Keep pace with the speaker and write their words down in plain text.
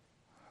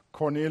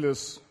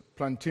Cornelius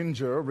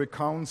Plantinga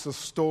recounts a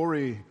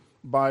story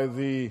by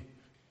the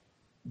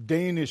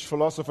Danish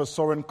philosopher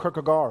Søren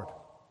Kierkegaard.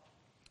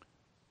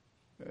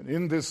 And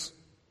in this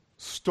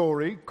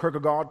story,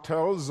 Kierkegaard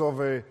tells of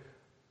a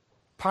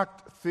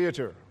packed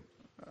theater.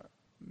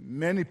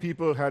 Many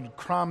people had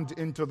crammed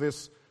into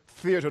this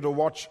theater to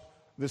watch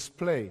this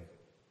play.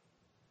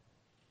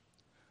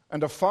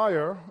 And a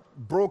fire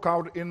broke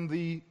out in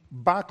the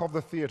back of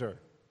the theater.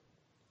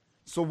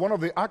 So one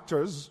of the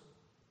actors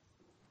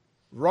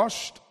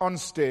rushed on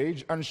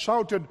stage and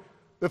shouted,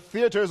 "The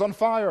theater is on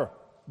fire,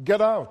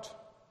 get out."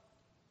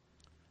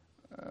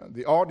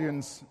 The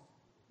audience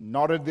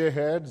nodded their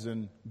heads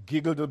and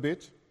giggled a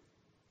bit,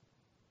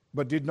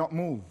 but did not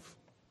move.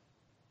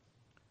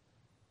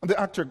 And the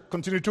actor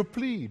continued to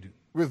plead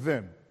with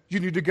them, "You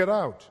need to get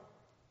out."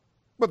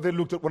 But they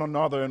looked at one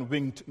another and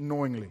winked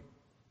knowingly.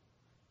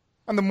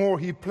 And the more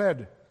he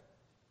pled,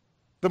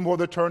 the more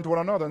they turned to one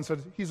another and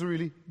said, "He's a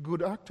really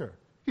good actor.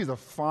 He's a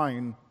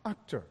fine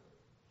actor."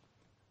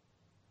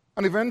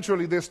 And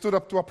eventually they stood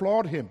up to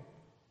applaud him.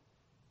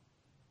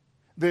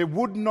 They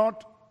would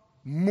not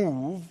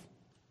move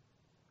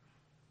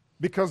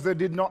because they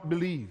did not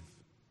believe.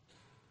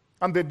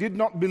 And they did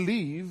not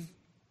believe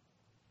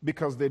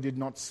because they did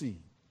not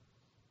see.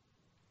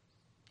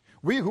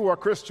 We who are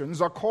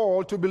Christians are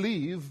called to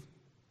believe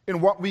in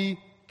what we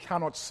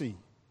cannot see.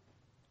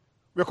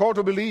 We're called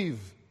to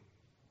believe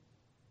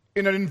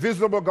in an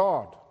invisible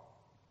God,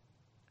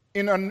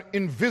 in an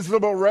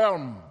invisible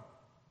realm,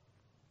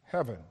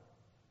 heaven.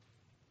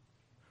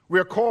 We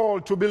are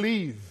called to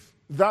believe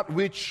that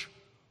which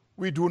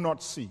we do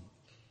not see.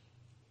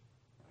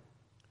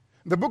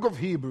 The book of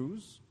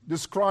Hebrews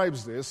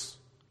describes this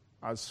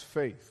as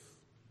faith.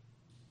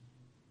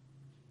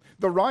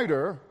 The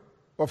writer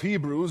of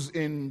Hebrews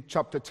in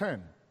chapter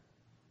 10,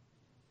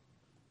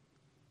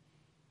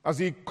 as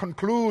he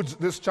concludes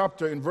this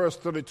chapter in verse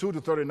 32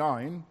 to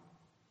 39,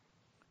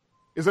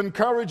 is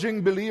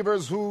encouraging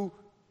believers who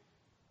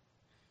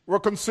were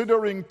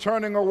considering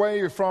turning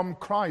away from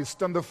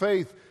Christ and the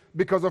faith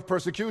because of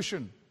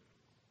persecution.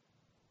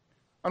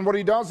 And what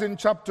he does in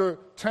chapter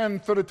 10,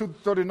 32 to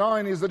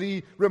 39 is that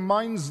he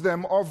reminds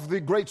them of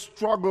the great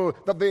struggle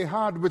that they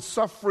had with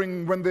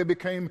suffering when they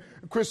became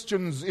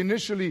Christians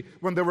initially,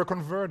 when they were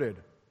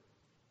converted.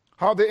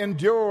 How they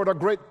endured a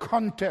great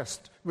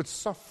contest with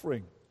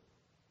suffering.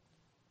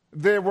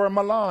 They were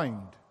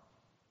maligned,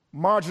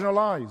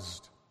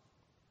 marginalized.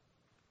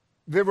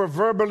 They were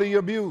verbally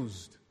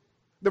abused.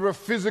 They were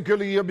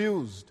physically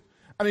abused.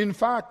 And in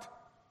fact,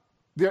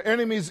 their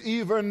enemies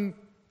even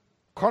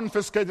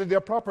confiscated their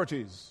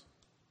properties.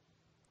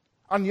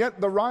 And yet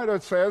the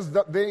writer says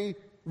that they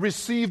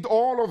received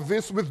all of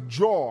this with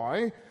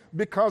joy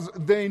because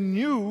they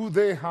knew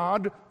they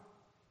had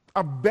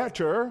a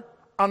better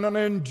and an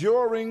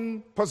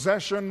enduring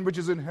possession which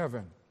is in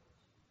heaven.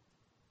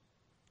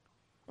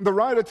 The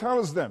writer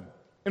tells them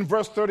in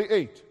verse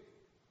 38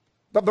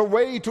 that the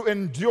way to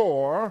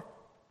endure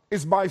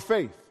is by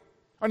faith.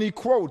 And he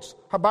quotes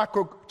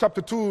Habakkuk chapter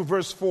 2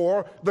 verse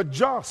 4, "The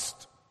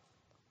just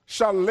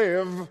shall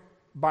live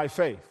by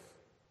faith."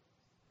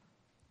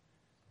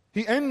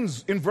 He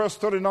ends in verse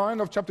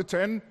 39 of chapter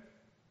 10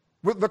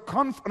 with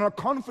on a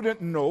confident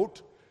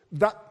note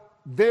that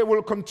they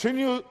will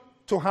continue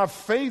to have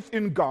faith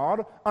in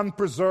God and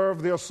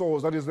preserve their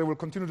souls. That is, they will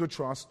continue to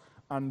trust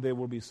and they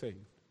will be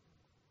saved.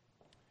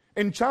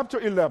 In chapter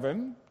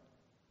 11,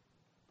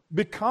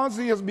 because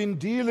he has been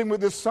dealing with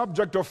this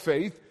subject of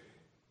faith,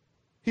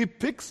 he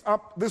picks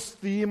up this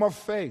theme of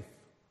faith.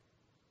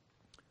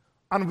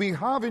 And we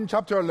have in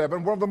chapter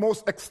 11 one of the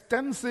most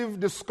extensive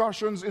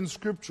discussions in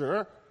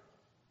Scripture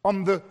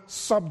on the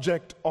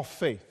subject of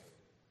faith.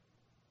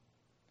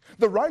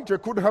 The writer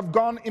could have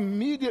gone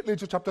immediately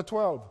to chapter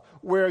 12,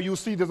 where you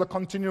see there's a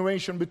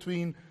continuation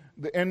between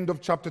the end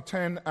of chapter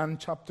 10 and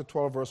chapter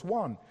 12, verse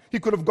 1. He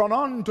could have gone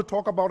on to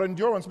talk about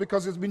endurance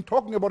because he's been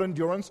talking about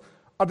endurance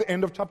at the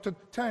end of chapter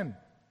 10.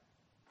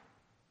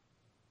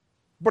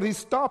 But he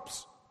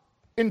stops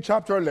in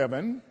chapter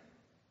 11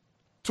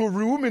 to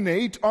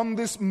ruminate on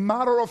this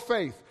matter of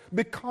faith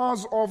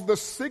because of the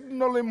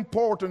signal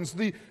importance,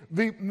 the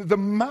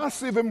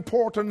massive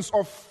importance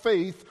of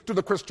faith to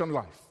the Christian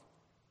life.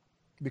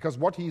 Because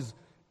what he's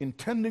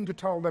intending to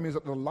tell them is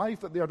that the life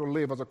that they are to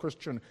live as a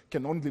Christian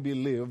can only be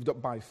lived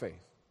by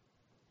faith.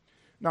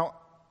 Now,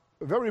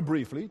 very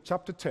briefly,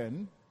 chapter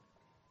 10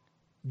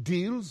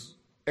 deals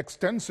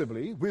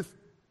extensively with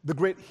the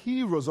great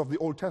heroes of the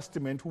Old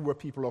Testament who were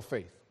people of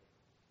faith.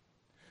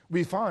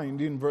 We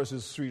find in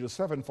verses 3 to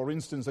 7, for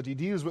instance, that he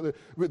deals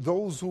with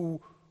those who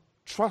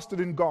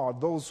trusted in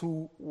God, those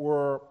who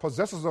were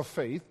possessors of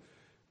faith,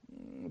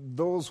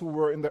 those who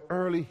were in the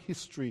early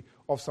history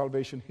of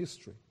salvation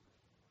history.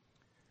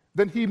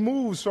 Then he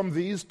moves from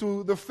these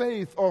to the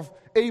faith of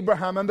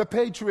Abraham and the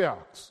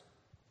patriarchs,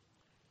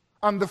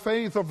 and the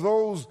faith of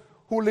those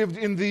who lived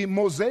in the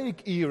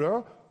Mosaic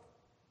era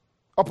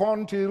up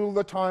until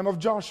the time of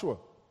Joshua.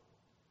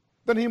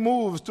 Then he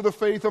moves to the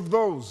faith of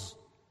those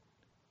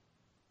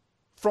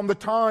from the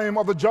time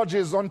of the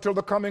judges until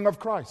the coming of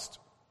Christ.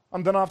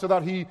 And then after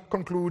that, he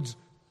concludes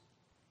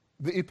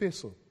the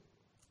epistle,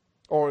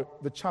 or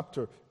the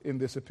chapter in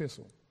this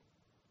epistle.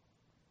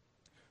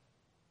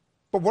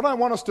 But what I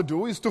want us to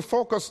do is to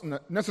focus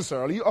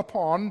necessarily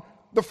upon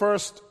the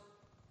first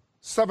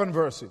 7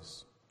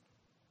 verses.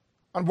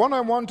 And what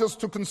I want us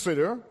to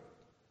consider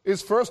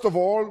is, first of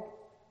all,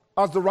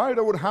 as the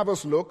writer would have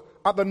us look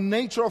at the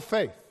nature of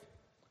faith.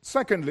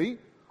 Secondly,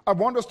 I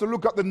want us to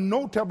look at the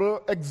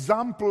notable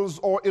examples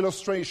or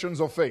illustrations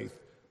of faith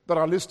that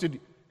are listed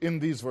in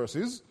these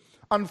verses.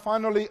 And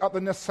finally, at the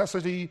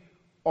necessity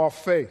of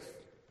faith.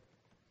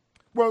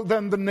 Well,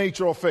 then, the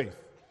nature of faith.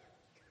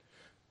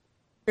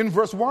 In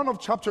verse 1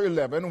 of chapter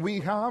 11, we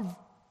have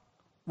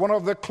one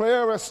of the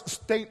clearest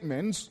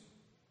statements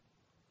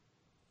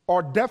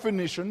or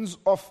definitions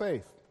of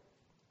faith.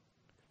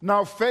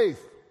 Now, faith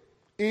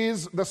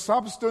is the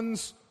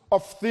substance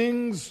of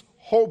things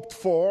hoped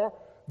for,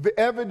 the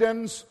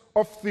evidence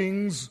of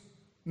things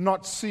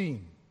not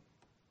seen.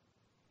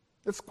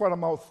 It's quite a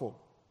mouthful.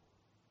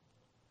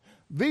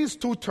 These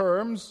two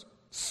terms,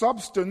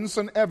 substance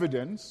and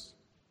evidence,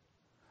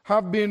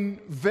 have been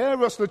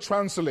variously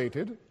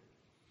translated,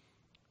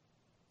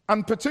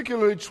 and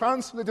particularly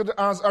translated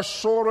as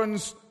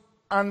assurance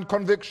and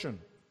conviction.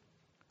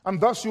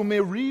 And thus you may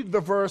read the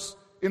verse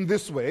in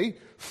this way: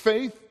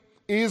 faith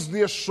is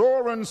the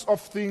assurance of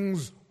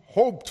things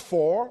hoped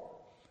for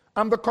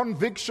and the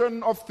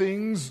conviction of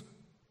things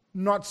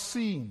not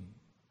seen.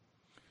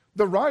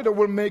 The writer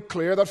will make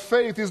clear that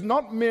faith is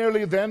not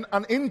merely then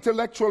an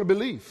intellectual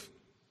belief,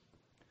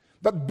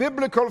 that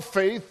biblical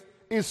faith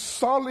is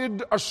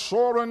solid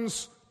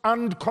assurance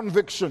and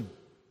conviction.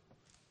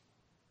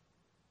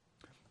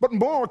 But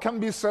more can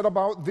be said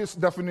about this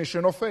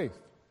definition of faith.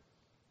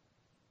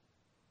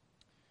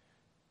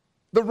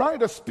 The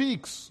writer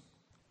speaks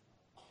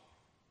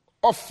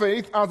of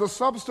faith as the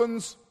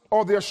substance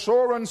or the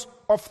assurance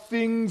of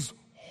things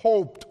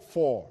hoped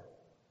for.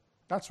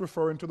 That's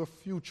referring to the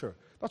future.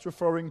 That's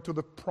referring to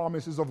the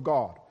promises of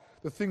God.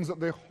 The things that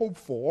they hope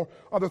for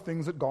are the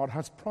things that God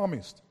has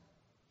promised.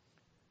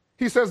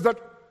 He says that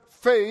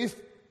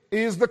faith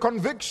is the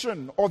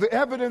conviction or the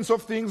evidence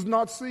of things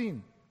not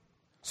seen.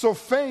 So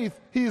faith,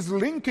 he's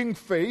linking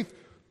faith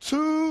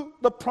to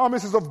the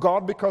promises of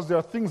God because there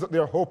are things that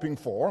they're hoping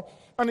for,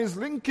 and he's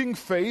linking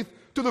faith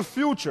to the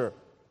future,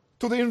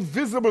 to the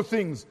invisible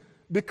things,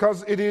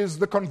 because it is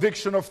the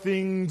conviction of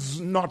things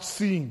not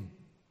seen.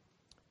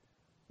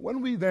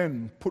 When we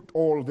then put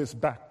all this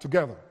back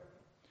together,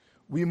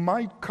 we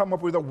might come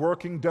up with a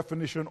working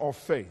definition of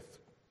faith.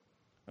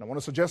 And I want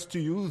to suggest to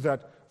you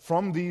that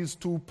from these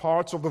two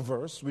parts of the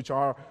verse, which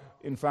are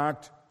in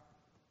fact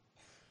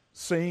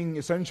saying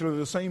essentially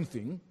the same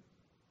thing,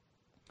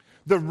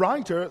 the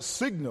writer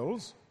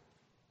signals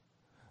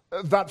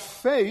that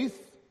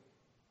faith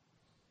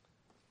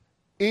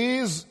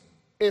is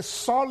a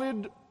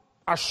solid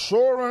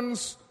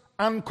assurance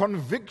and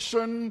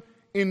conviction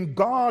in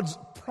God's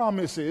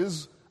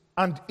promises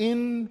and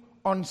in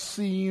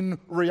unseen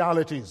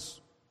realities.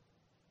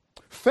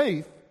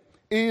 Faith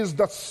is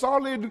the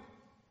solid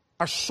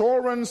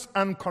assurance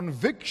and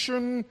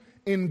conviction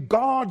in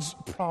God's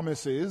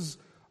promises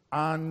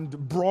and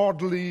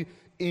broadly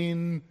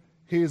in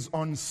his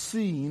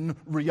unseen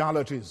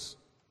realities.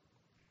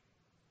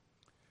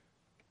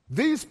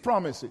 These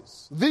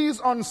promises,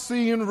 these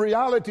unseen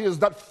realities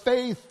that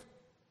faith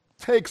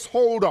takes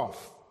hold of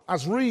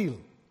as real,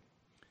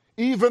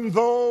 even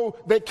though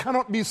they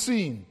cannot be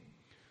seen.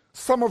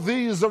 Some of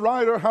these the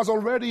writer has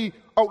already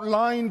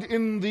outlined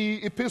in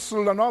the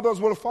epistle, and others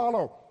will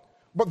follow.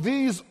 But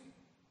these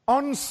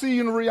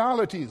unseen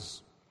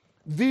realities,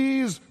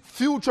 these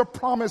future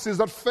promises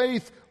that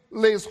faith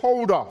lays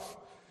hold of,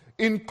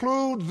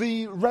 include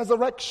the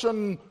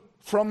resurrection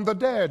from the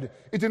dead.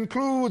 It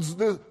includes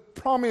the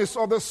promise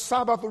of the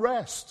Sabbath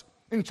rest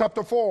in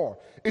chapter 4.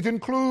 It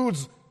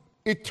includes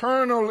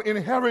eternal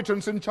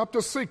inheritance in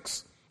chapter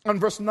 6 and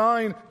verse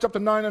 9, chapter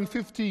 9 and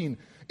 15.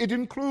 It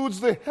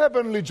includes the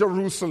heavenly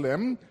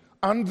Jerusalem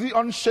and the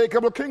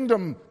unshakable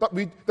kingdom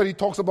that he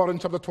talks about in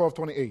chapter 12,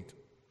 28.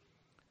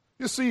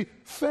 You see,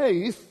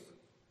 faith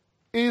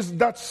is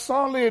that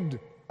solid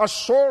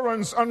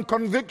assurance and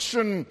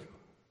conviction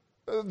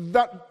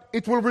that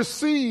it will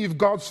receive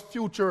God's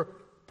future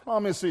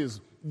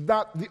promises,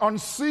 that the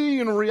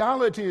unseen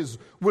realities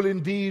will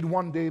indeed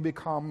one day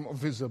become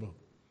visible.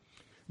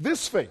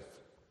 This faith,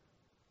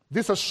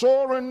 this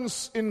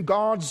assurance in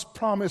God's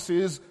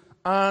promises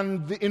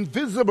and the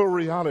invisible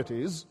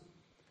realities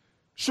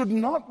should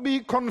not be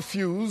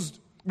confused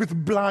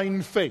with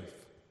blind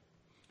faith.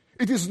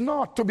 It is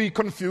not to be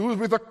confused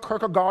with a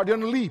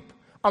Kierkegaardian leap,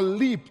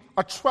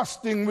 a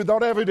trusting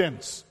without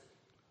evidence,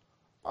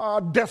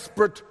 a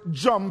desperate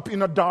jump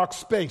in a dark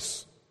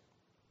space.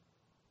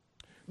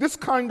 This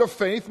kind of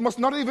faith must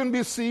not even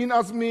be seen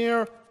as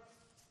mere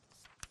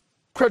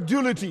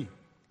credulity,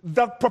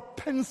 that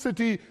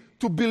propensity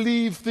to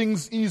believe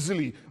things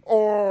easily,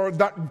 or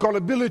that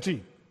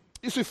gullibility.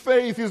 You see,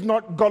 faith is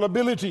not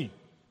gullibility.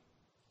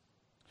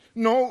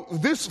 No,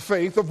 this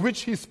faith of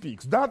which he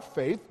speaks, that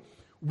faith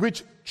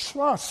which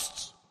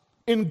trusts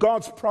in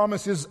God's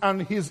promises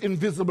and his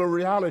invisible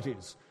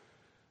realities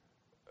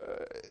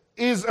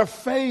is a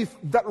faith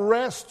that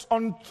rests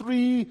on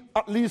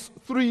at least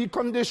three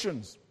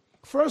conditions.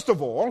 First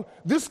of all,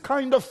 this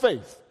kind of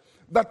faith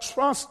that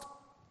trusts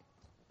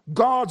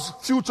God's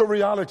future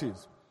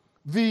realities,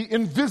 the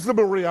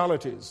invisible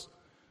realities,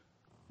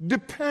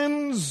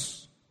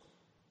 depends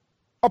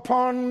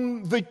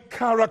upon the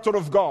character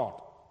of God.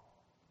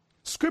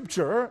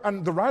 Scripture,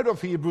 and the writer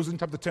of Hebrews in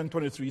chapter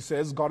 10:23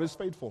 says, God is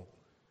faithful.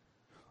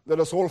 Let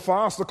us hold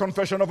fast the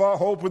confession of our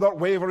hope without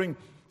wavering,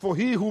 for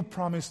he who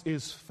promised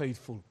is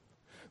faithful.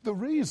 The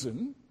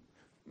reason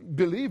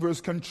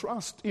believers can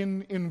trust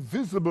in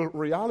invisible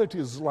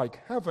realities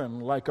like heaven,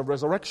 like a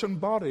resurrection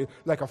body,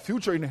 like a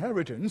future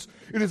inheritance,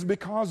 it is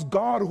because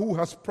God, who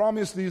has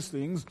promised these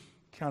things,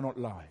 cannot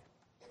lie.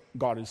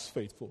 God is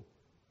faithful.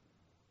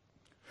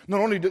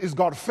 Not only is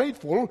God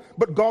faithful,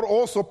 but God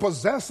also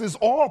possesses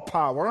all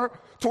power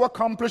to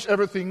accomplish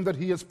everything that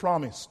he has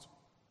promised,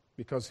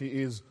 because he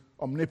is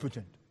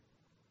omnipotent.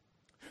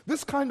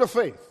 This kind of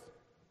faith,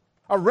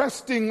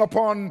 resting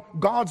upon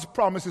God's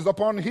promises,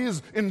 upon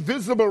his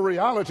invisible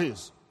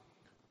realities,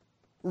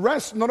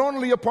 rests not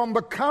only upon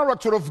the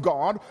character of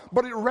God,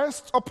 but it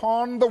rests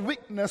upon the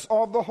witness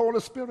of the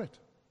Holy Spirit.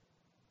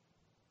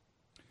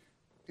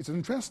 It's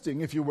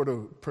interesting, if you were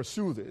to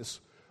pursue this,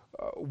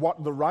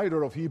 what the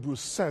writer of Hebrews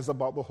says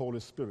about the Holy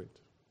Spirit.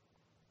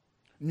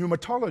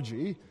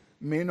 Pneumatology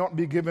may not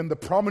be given the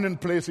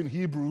prominent place in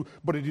Hebrew,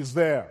 but it is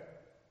there.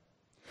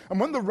 And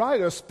when the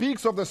writer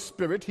speaks of the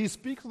Spirit, he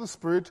speaks of the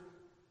Spirit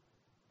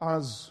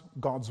as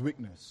God's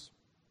witness.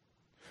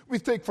 We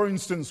take, for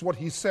instance, what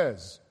he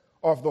says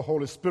of the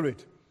Holy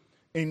Spirit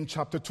in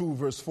chapter 2,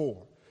 verse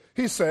 4.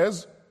 He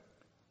says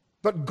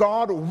that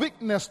God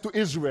witnessed to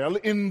Israel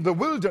in the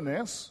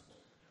wilderness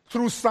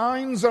through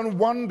signs and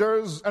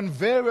wonders and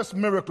various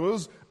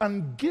miracles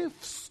and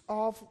gifts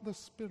of the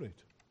Spirit.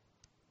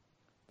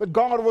 That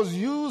God was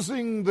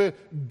using the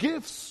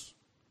gifts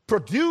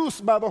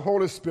produced by the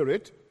Holy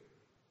Spirit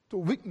to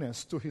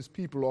witness to his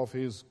people of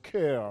his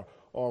care,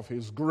 of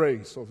his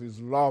grace, of his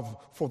love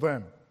for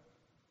them.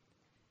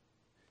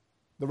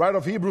 The writer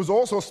of Hebrews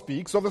also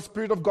speaks of the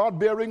Spirit of God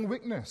bearing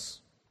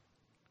witness.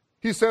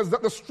 He says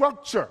that the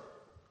structure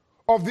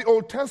of the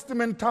Old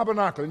Testament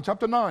tabernacle in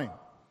chapter 9,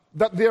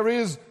 that there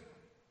is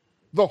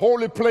the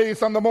holy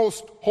place and the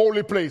most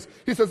holy place.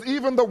 He says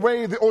even the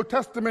way the Old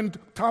Testament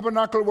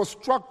tabernacle was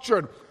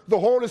structured, the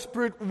Holy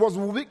Spirit was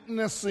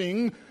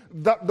witnessing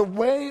that the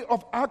way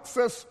of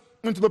access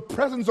into the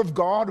presence of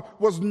God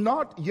was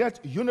not yet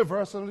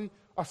universally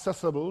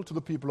accessible to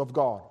the people of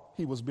God.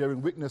 He was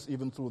bearing witness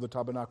even through the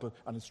tabernacle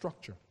and its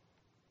structure.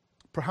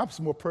 Perhaps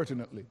more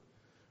pertinently,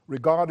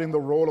 regarding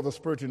the role of the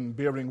Spirit in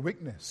bearing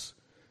witness,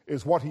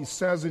 is what he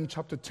says in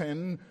chapter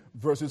 10,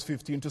 verses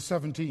 15 to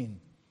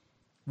 17,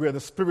 where the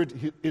Spirit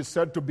is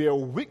said to bear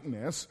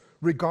witness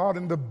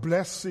regarding the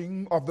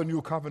blessing of the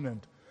new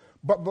covenant.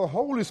 But the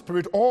Holy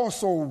Spirit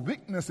also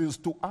witnesses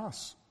to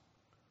us.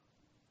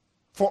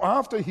 For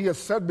after he has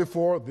said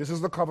before, this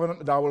is the covenant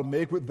that I will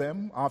make with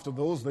them, after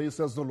those days,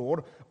 says the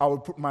Lord, I will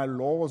put my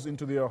laws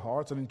into their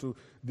hearts and into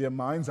their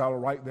minds I will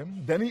write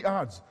them. Then he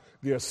adds,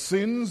 their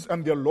sins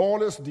and their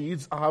lawless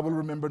deeds I will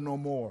remember no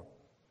more.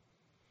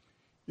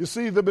 You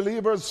see, the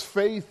believer's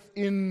faith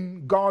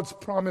in God's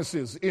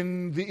promises,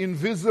 in the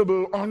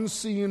invisible,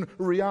 unseen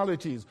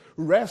realities,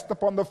 rests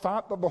upon the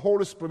fact that the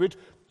Holy Spirit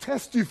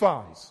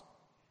testifies.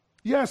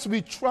 Yes,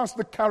 we trust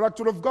the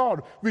character of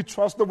God. We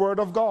trust the word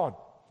of God.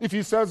 If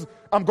he says,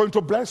 I'm going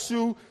to bless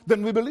you,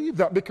 then we believe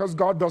that because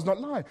God does not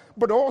lie.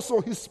 But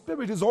also his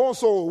Spirit is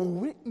also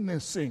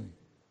witnessing,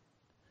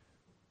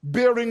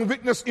 bearing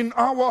witness in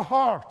our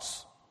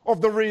hearts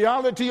of the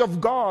reality of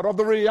God, of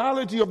the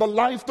reality of the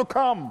life to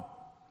come.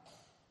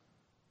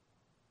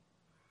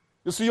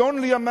 You see,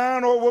 only a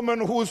man or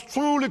woman who is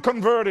truly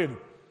converted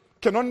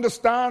can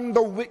understand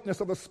the witness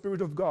of the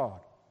Spirit of God.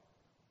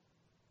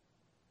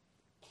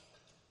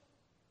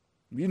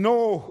 We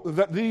know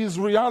that these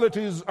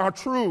realities are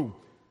true,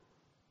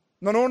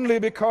 not only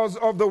because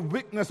of the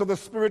witness of the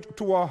Spirit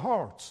to our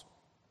hearts,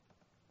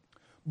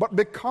 but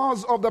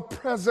because of the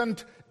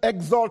present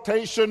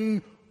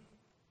exaltation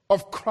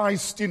of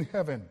Christ in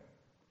heaven.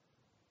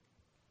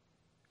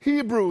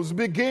 Hebrews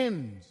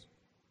begins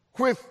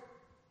with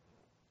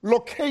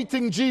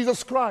locating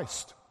Jesus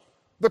Christ,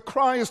 the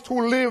Christ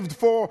who lived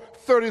for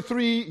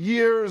 33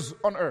 years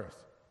on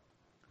earth,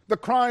 the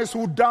Christ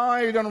who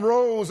died and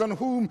rose, and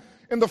whom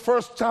in the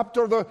first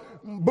chapter of the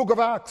book of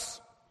Acts,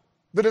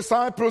 the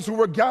disciples who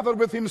were gathered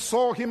with him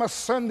saw him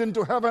ascend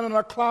into heaven, and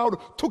a cloud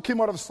took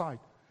him out of sight.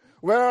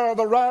 Where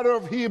the writer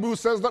of Hebrews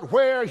says that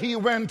where he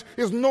went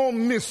is no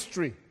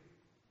mystery,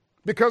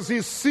 because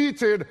he's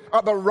seated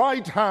at the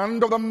right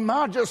hand of the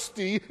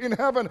majesty in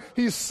heaven.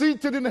 He's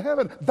seated in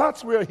heaven.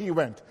 That's where he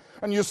went.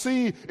 And you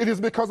see, it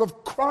is because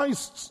of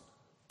Christ's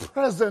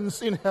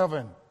presence in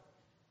heaven,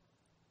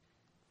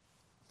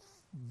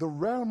 the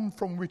realm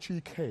from which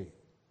he came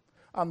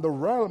and the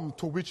realm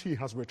to which he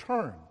has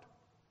returned,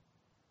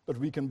 that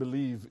we can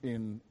believe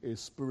in a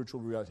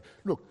spiritual reality.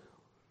 Look,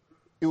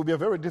 it would be a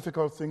very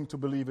difficult thing to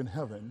believe in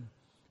heaven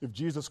if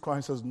Jesus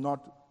Christ was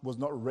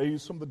not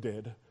raised from the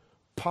dead,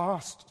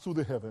 passed through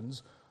the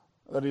heavens,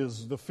 that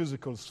is the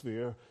physical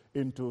sphere,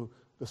 into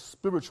the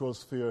spiritual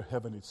sphere,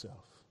 heaven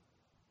itself.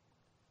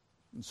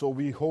 And so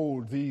we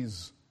hold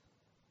these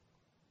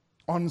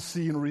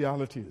unseen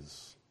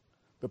realities,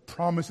 the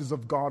promises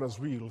of God as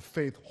real.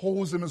 Faith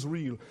holds them as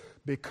real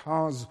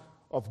because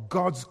of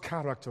God's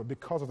character,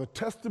 because of the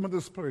testimony of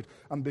the Spirit,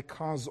 and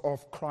because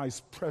of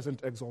Christ's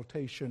present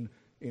exaltation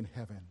in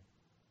heaven.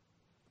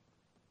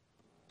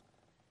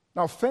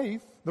 Now,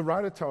 faith, the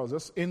writer tells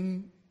us,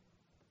 in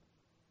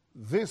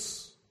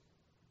this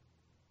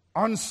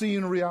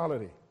unseen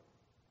reality,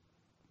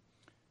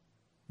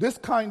 this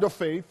kind of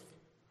faith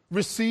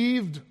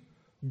received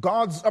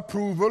God's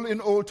approval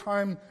in old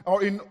time,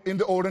 or in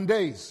the olden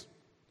days.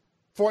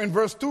 For in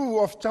verse 2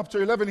 of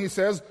chapter 11 he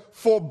says,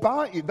 "For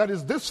by it," that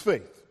is this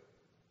faith,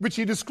 which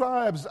he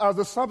describes as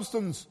the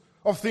substance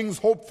of things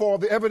hoped for,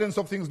 the evidence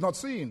of things not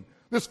seen.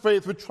 This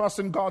faith which trusts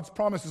in God's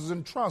promises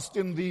and trust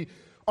in the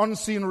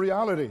unseen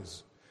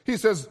realities. He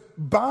says,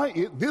 by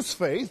it, this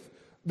faith,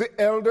 the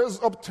elders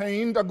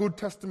obtained a good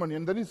testimony.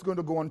 And then he's going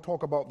to go and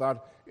talk about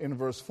that in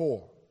verse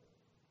 4.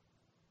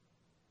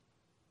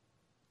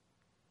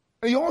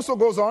 And he also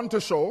goes on to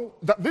show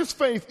that this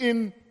faith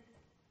in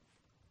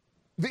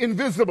the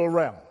invisible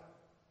realm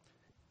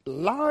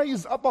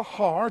lies at the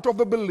heart of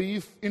the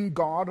belief in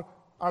God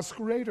as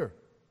creator.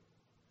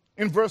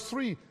 In verse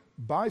 3,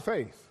 by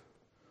faith,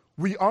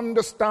 we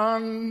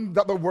understand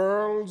that the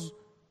worlds,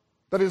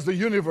 that is the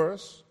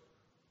universe,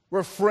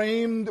 were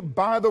framed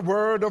by the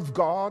word of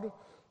God,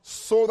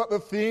 so that the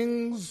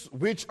things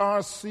which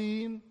are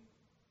seen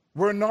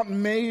were not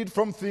made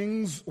from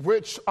things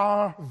which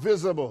are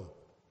visible.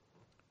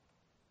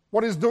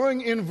 What he's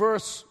doing in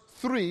verse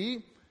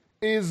 3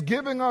 is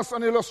giving us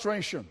an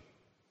illustration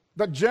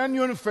that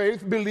genuine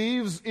faith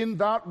believes in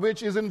that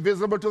which is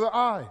invisible to the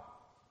eye.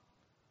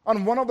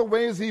 And one of the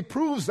ways he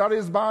proves that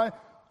is by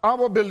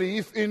our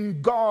belief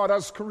in God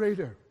as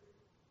creator.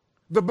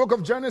 The book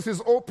of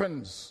Genesis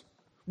opens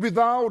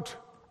without,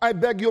 I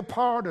beg your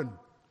pardon,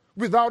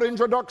 without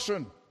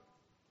introduction.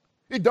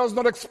 It does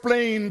not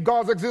explain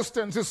God's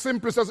existence. It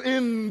simply says,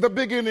 in the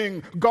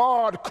beginning,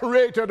 God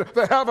created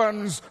the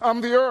heavens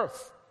and the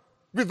earth,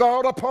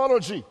 without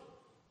apology.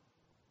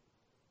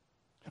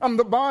 And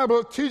the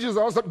Bible teaches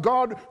us that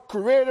God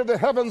created the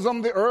heavens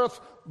and the earth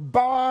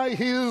by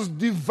his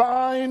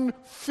divine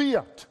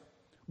fiat,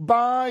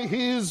 by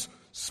his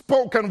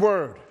spoken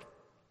word.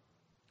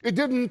 It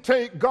didn't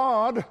take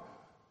God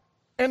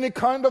any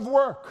kind of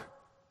work.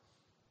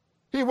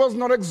 He was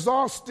not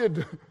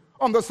exhausted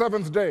on the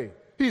seventh day.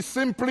 He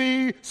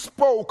simply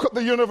spoke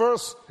the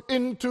universe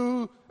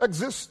into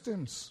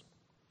existence.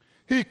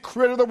 He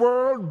created the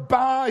world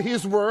by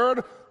his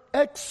word,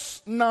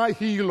 ex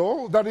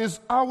nihilo, that is,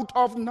 out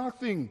of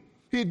nothing.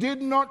 He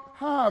did not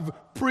have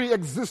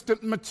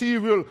pre-existent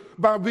material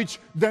by which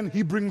then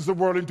he brings the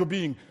world into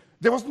being.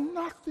 There was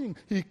nothing.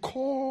 He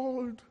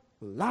called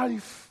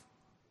life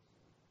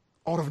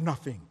out of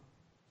nothing.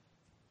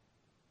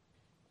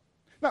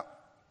 Now,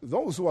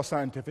 those who are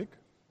scientific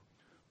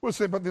will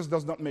say, but this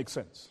does not make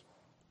sense.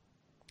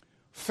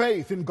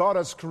 Faith in God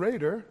as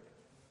creator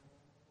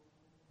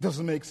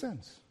doesn't make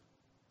sense.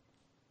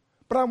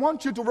 But I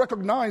want you to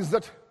recognize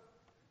that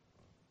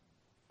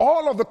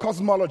all of the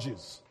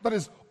cosmologies, that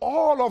is,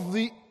 all of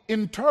the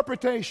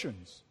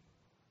interpretations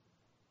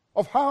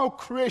of how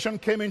creation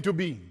came into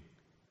being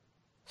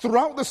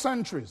throughout the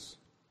centuries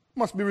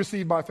must be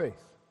received by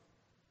faith.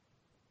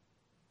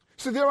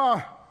 See, there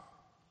are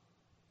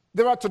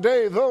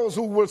today those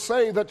who will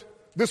say that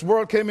this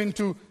world came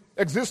into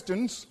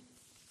existence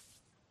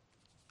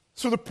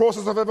through the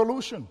process of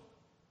evolution.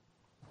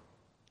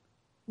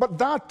 But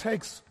that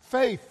takes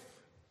faith.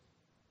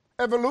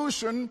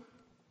 Evolution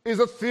is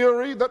a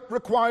theory that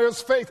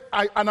requires faith.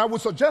 And I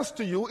would suggest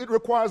to you it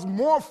requires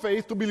more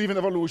faith to believe in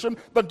evolution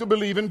than to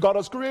believe in God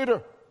as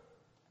creator.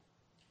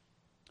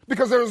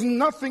 Because there is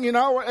nothing in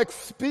our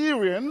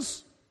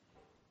experience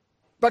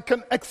that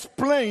can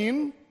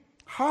explain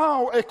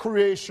how a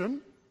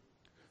creation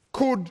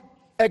could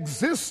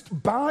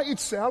exist by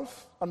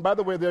itself. And by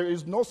the way, there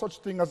is no such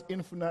thing as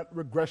infinite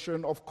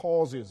regression of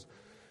causes.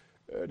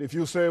 If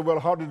you say, well,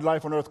 how did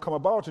life on earth come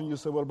about? And you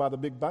say, well, by the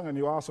Big Bang. And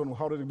you ask, well,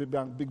 how did the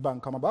Big Bang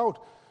come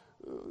about?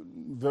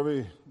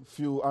 Very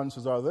few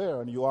answers are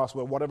there. And you ask,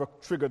 well, whatever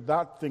triggered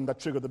that thing that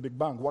triggered the Big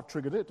Bang, what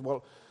triggered it?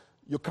 Well,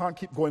 you can't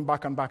keep going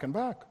back and back and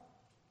back.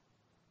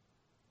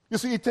 You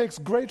see, it takes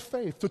great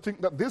faith to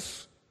think that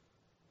this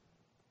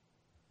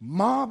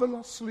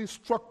marvelously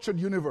structured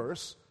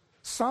universe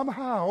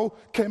somehow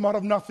came out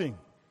of nothing.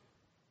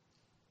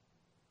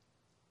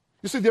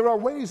 You see, there are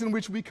ways in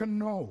which we can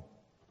know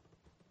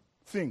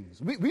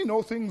things. We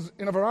know things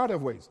in a variety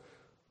of ways.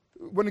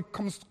 When it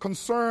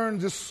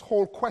concerns this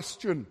whole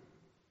question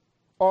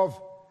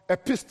of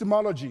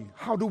epistemology,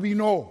 how do we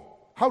know?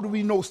 How do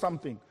we know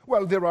something?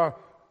 Well, there are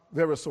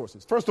various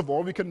sources. First of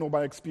all, we can know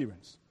by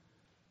experience.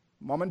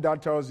 Mom and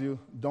dad tells you,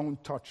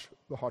 don't touch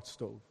the hot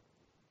stove.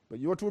 But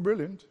you're too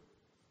brilliant.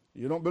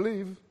 You don't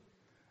believe.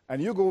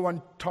 and you go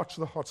and touch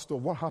the hot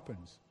stove, what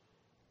happens?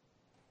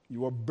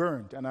 You are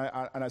burnt. And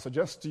I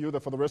suggest to you that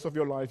for the rest of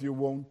your life, you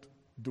won't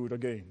do it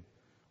again.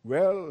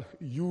 Well,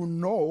 you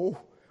know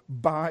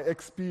by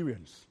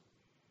experience.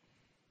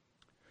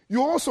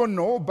 You also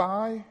know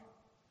by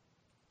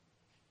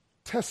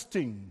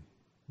testing,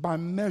 by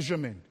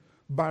measurement,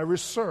 by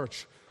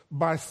research,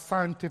 by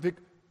scientific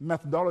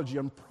methodology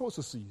and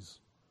processes,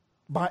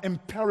 by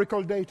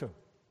empirical data.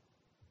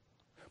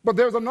 But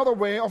there's another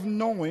way of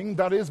knowing,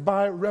 that is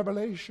by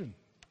revelation.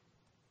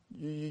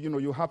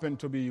 You happen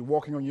to be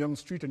walking on Yonge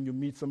Street and you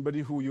meet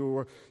somebody who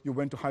you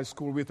went to high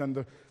school with,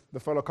 and the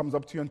fellow comes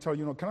up to you and tells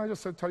you, can I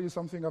just tell you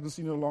something? I haven't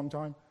seen you in a long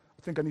time.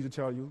 I think I need to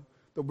tell you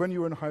that when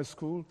you were in high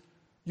school,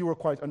 you were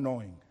quite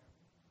annoying.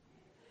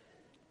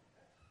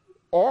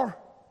 Or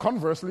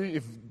conversely,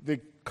 if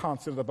they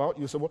can't say it about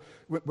you, say, well,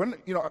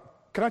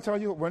 can I tell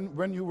you,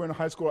 when you were in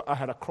high school, I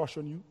had a crush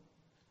on you?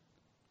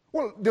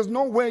 Well, there's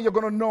no way you're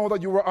going to know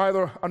that you were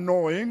either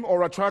annoying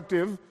or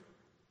attractive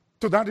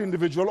to that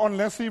individual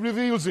unless he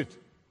reveals it.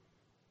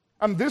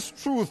 And this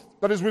truth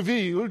that is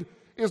revealed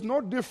is no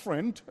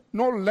different,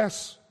 no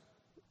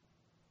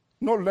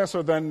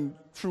lesser than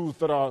truth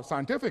that are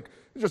scientific.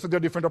 It's just that there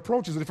are different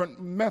approaches,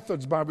 different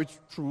methods by which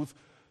truth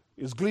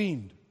is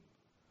gleaned.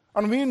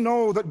 And we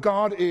know that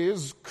God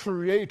is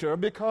creator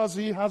because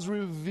he has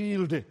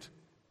revealed it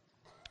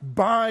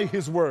by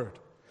his word.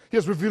 He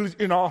has revealed it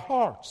in our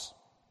hearts.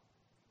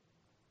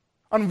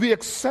 And we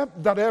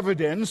accept that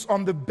evidence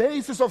on the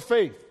basis of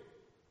faith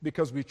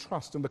because we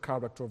trust in the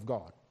character of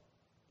God.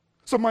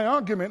 So my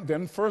argument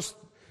then first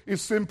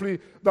is simply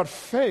that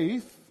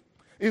faith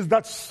is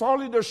that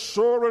solid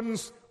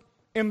assurance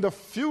in the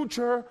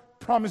future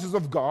promises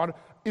of God,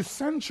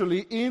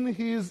 essentially in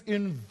his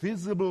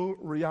invisible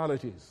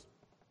realities.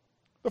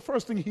 The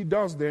first thing he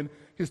does then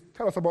is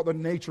tell us about the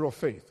nature of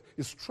faith,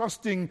 is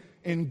trusting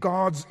in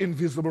God's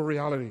invisible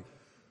reality.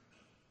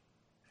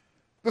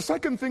 The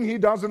second thing he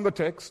does in the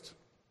text,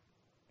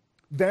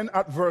 then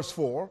at verse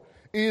 4,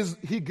 is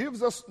he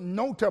gives us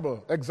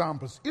notable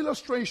examples,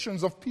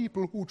 illustrations of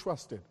people who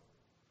trusted.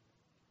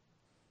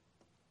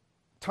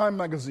 Time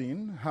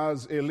magazine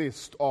has a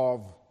list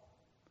of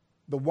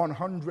the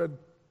 100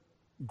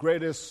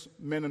 greatest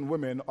men and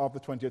women of the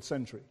 20th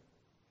century.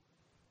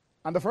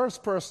 And the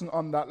first person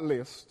on that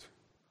list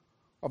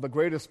of the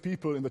greatest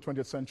people in the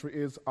 20th century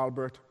is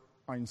Albert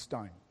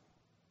Einstein.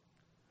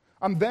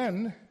 And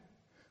then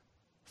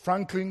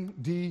Franklin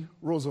D.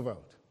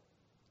 Roosevelt.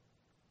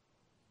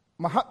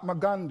 Mahatma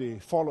Gandhi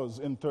follows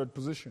in third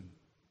position.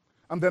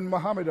 And then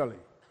Muhammad Ali.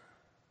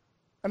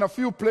 And a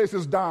few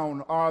places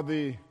down are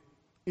the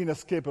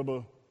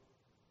inescapable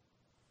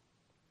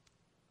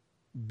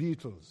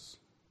Beatles.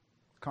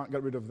 Can't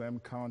get rid of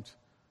them, can't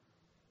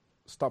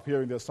stop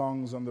hearing their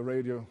songs on the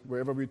radio.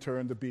 Wherever we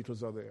turn, the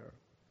Beatles are there.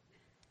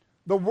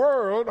 The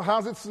world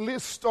has its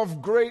list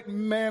of great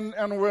men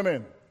and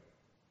women.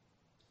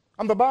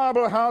 And the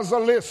Bible has a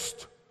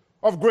list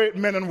of great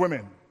men and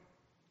women.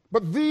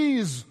 But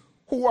these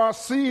who are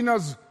seen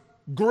as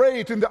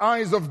great in the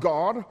eyes of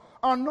God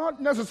are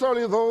not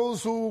necessarily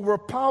those who were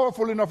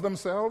powerful enough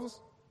themselves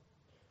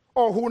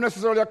or who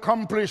necessarily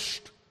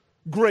accomplished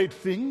great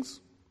things.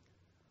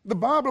 The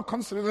Bible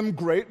considers them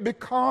great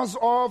because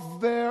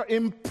of their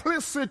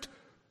implicit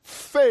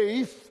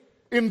faith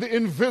in the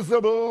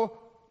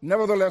invisible,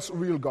 nevertheless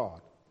real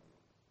God.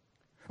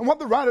 And what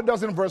the writer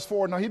does in verse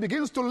 4, now he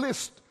begins to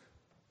list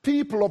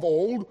people of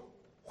old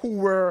who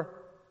were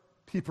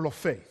people of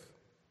faith.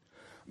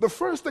 The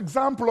first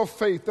example of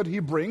faith that he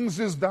brings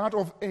is that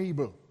of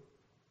Abel.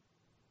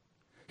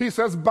 He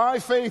says, by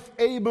faith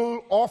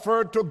Abel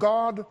offered to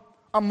God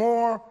a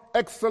more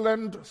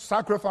excellent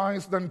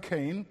sacrifice than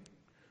Cain,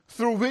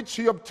 through which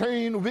he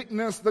obtained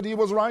witness that he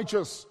was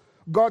righteous,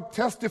 God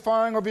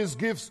testifying of his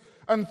gifts,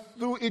 and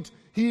through it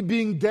he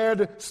being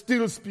dead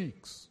still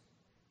speaks.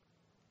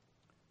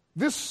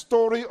 This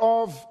story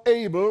of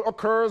Abel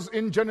occurs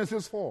in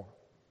Genesis 4.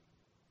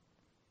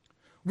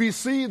 We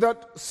see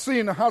that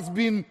sin has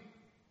been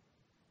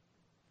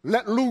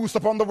let loose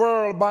upon the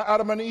world by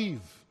Adam and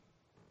Eve.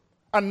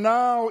 And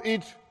now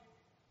it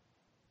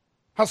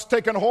has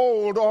taken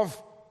hold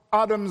of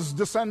Adam's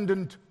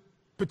descendant,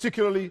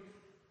 particularly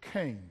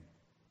Cain.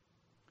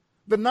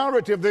 The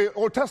narrative, the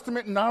Old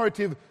Testament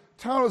narrative,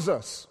 tells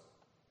us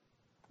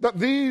that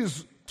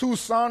these two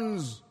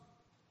sons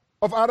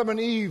of Adam and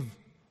Eve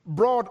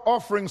brought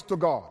offerings to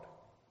God.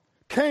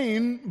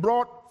 Cain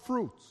brought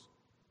fruits,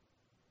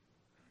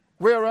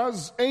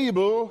 whereas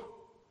Abel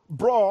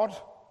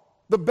brought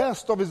the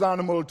best of his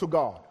animal to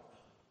God.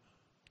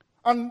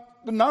 And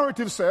the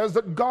narrative says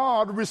that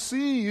God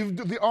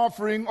received the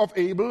offering of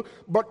Abel,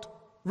 but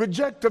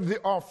rejected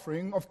the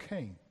offering of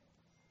Cain.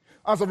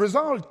 As a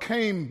result,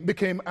 Cain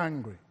became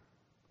angry.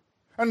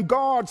 And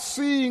God,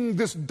 seeing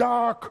this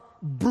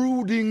dark,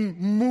 brooding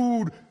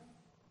mood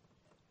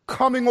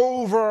coming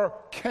over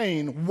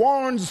Cain,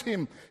 warns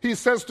him. He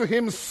says to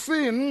him,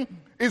 sin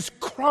is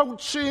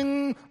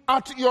crouching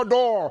at your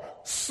door.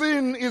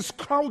 Sin is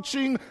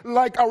crouching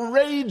like a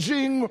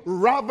raging,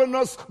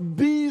 ravenous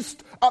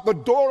beast at the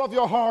door of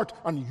your heart,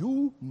 and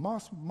you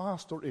must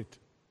master it.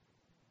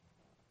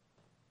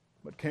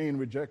 But Cain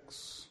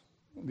rejects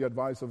the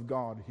advice of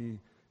God. He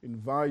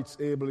invites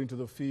Abel into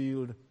the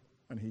field,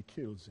 and he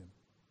kills him.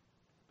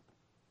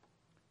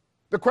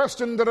 The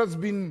question that has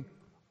been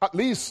at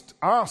least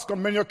asked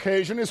on many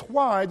occasions is,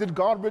 why did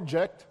God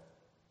reject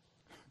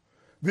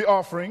the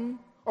offering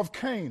of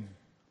Cain,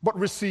 but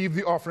receive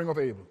the offering of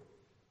Abel?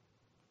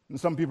 And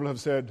some people have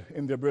said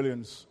in their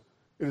brilliance,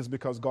 it is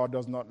because God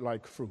does not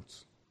like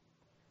fruits.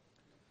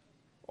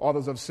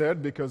 Others have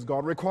said because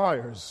God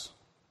requires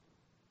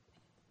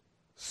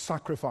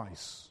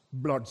sacrifice,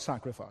 blood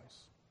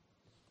sacrifice.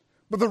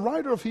 But the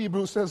writer of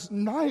Hebrews says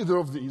neither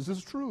of these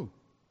is true.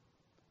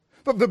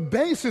 That the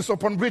basis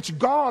upon which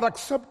God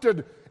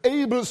accepted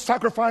Abel's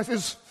sacrifice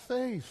is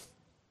faith.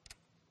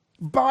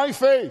 By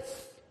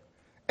faith,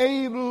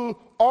 Abel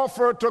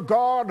offered to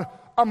God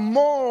a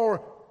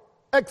more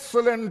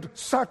excellent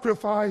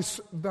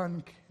sacrifice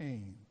than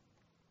Cain.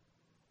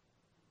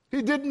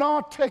 He did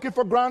not take it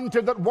for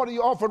granted that what he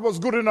offered was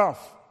good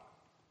enough,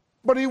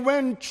 but he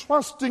went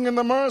trusting in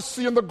the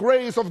mercy and the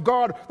grace of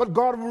God, that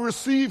God will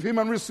receive him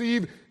and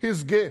receive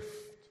his gift.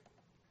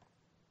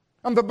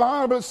 And the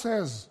Bible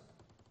says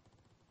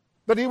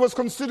that he was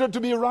considered to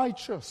be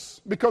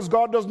righteous, because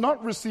God does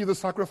not receive the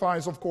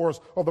sacrifice, of course,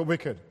 of the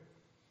wicked.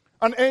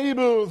 And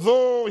Abel,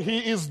 though he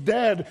is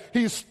dead,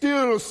 he's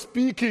still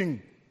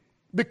speaking,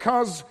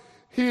 because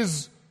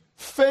his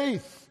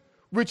faith,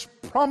 which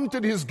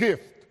prompted his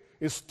gift,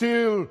 is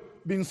still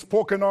being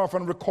spoken of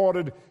and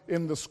recorded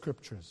in the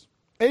Scriptures.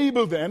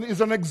 Abel, then, is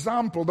an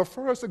example, the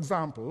first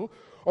example,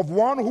 of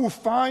one who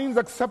finds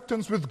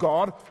acceptance with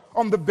God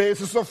on the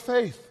basis of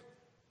faith.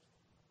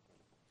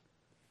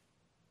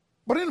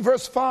 But in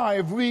verse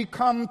 5, we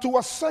come to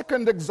a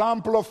second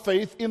example of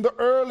faith in the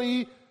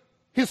early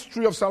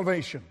history of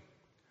salvation,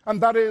 and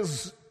that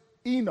is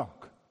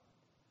Enoch.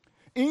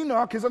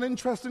 Enoch is an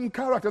interesting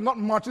character. Not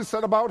much is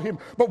said about him,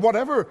 but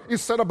whatever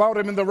is said about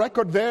him in the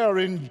record there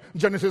in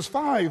Genesis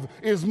 5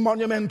 is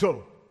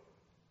monumental.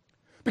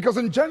 Because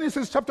in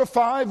Genesis chapter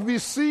 5, we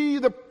see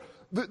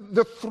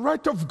the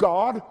threat of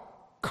God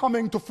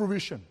coming to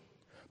fruition.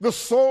 The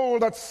soul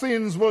that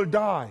sins will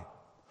die.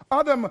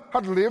 Adam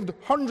had lived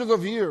hundreds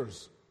of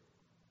years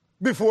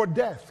before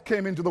death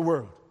came into the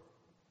world.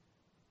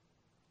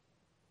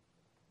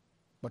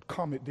 But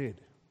come it did.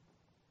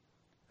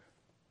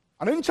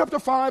 And in chapter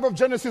 5 of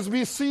Genesis,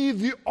 we see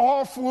the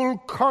awful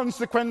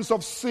consequence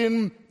of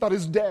sin, that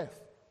is death.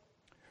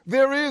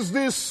 There is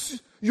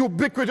this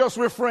ubiquitous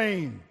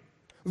refrain.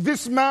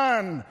 This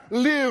man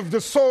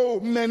lived so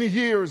many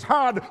years,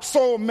 had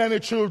so many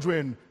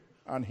children,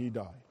 and he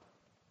died.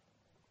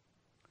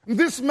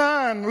 This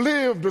man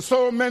lived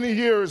so many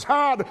years,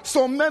 had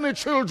so many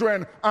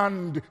children,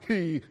 and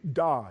he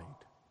died.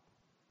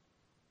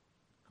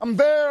 And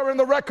there in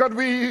the record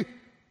we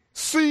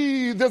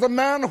see there's a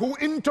man who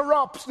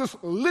interrupts this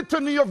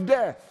litany of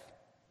death.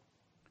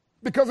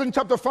 Because in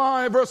chapter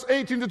 5, verse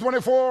 18 to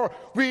 24,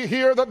 we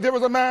hear that there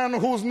was a man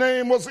whose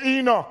name was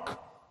Enoch.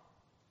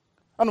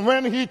 And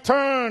when he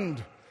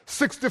turned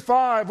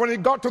 65, when he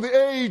got to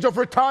the age of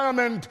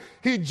retirement,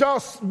 he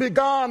just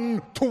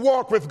began to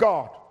walk with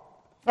God.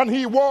 And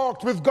he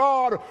walked with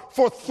God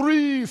for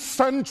 3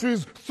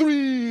 centuries,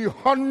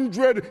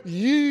 300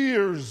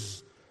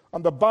 years.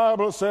 And the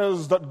Bible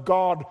says that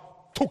God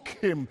took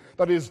him.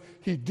 That is,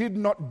 he did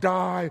not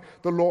die.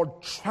 The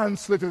Lord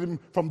translated him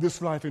from this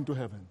life into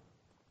heaven.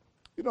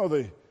 You know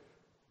the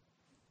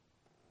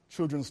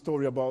children's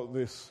story about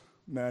this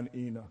man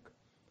Enoch.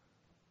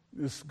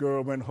 This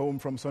girl went home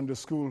from Sunday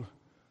school,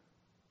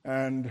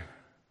 and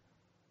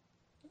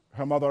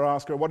her mother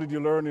asked her, "What did you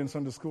learn in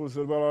Sunday school?" She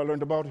said, "Well, I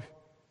learned about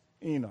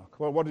Enoch."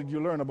 "Well, what did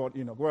you learn about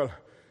Enoch?" "Well,"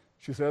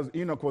 she says,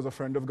 "Enoch was a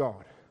friend of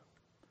God.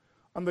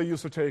 And they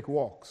used to take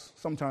walks,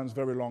 sometimes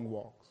very long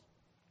walks.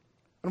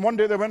 And one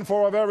day they went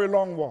for a very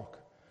long walk.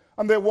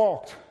 And they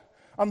walked,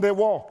 and they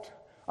walked,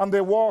 and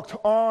they walked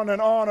on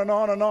and on and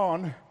on and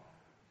on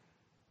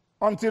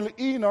until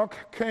Enoch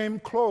came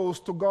close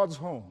to God's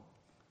home.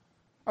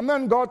 And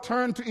then God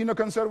turned to Enoch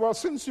and said, "Well,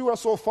 since you are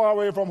so far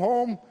away from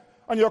home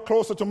and you're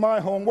closer to my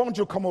home, won't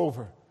you come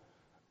over?"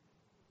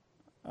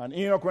 And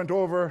Enoch went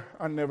over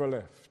and never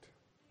left.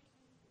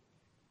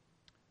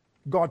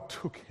 God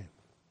took him.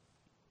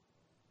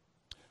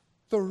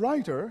 The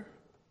writer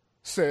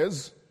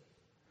says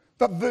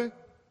that the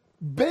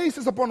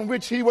basis upon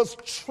which he was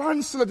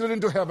translated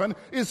into heaven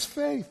is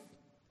faith.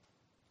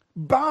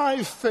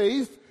 By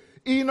faith,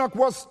 Enoch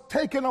was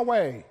taken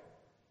away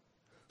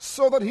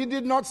so that he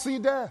did not see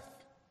death.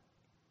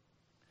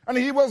 And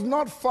he was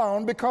not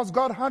found because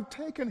God had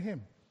taken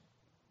him.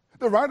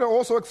 The writer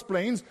also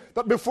explains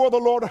that before the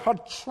Lord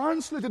had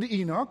translated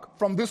Enoch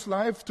from this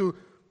life to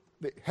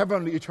the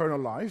heavenly eternal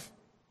life,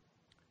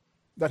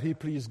 that he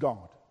pleased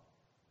God.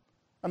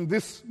 And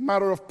this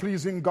matter of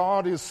pleasing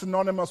God is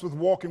synonymous with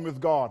walking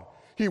with God.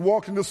 He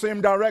walked in the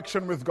same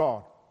direction with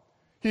God.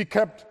 He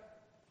kept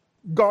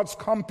God's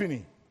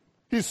company.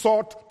 He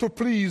sought to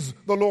please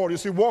the Lord. You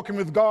see, walking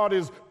with God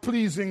is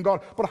pleasing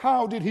God. But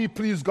how did he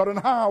please God, and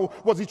how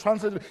was he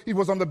translated? It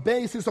was on the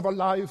basis of a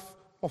life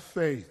of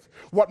faith.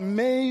 What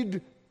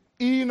made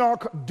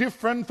Enoch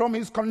different from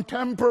his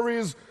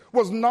contemporaries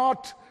was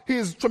not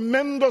his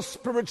tremendous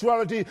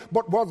spirituality,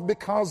 but was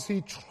because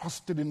he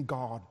trusted in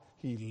God.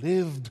 He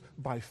lived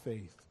by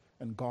faith,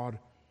 and God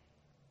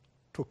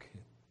took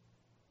him.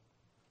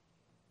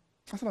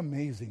 That's an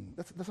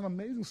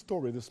amazing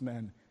story, this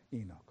man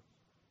Enoch.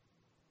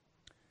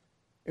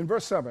 In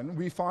verse 7,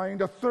 we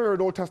find a third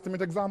Old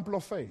Testament example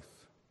of faith.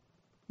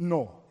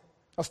 Noah,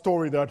 a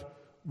story that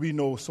we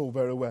know so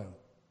very well.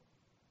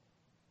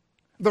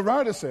 The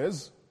writer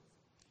says,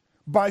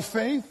 by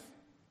faith,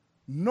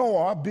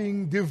 Noah,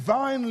 being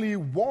divinely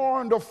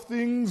warned of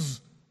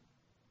things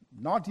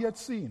not yet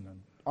seen,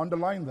 and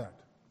underline that,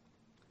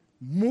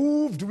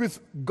 moved with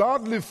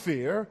godly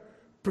fear,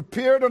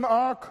 prepared an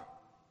ark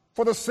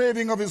for the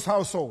saving of his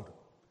household,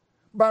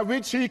 by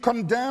which he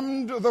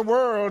condemned the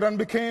world and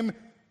became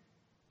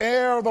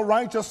heir of the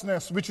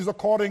righteousness which is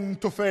according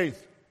to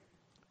faith.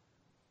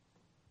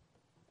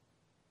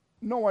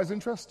 Noah is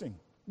interesting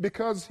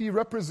because he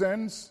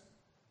represents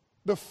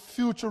the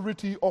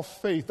futurity of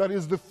faith. That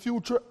is the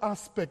future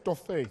aspect of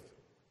faith.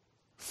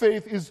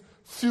 Faith is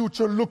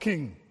future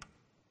looking.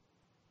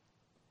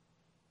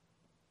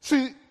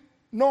 See,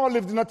 Noah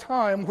lived in a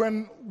time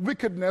when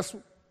wickedness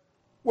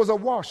was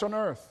awash on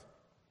earth.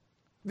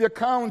 The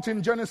account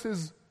in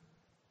Genesis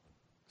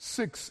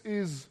 6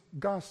 is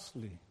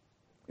ghastly.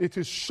 It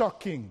is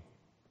shocking.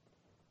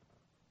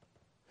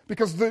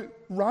 Because the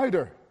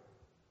writer,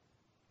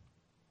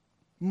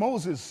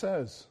 Moses,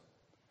 says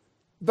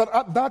that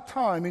at that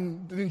time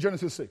in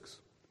Genesis 6,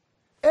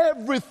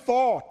 every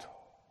thought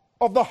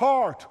of the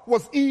heart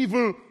was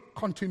evil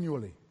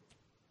continually.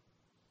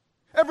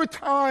 Every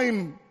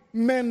time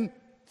men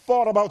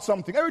thought about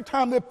something, every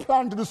time they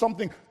planned to do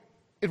something,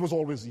 it was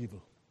always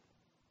evil.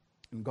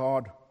 And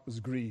God was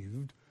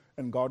grieved,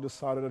 and God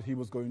decided that he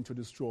was going to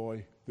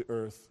destroy the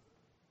earth.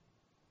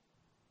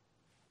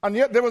 And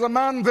yet there was a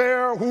man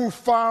there who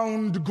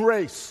found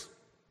grace.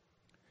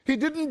 He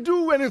didn't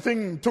do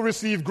anything to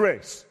receive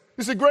grace.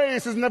 You see,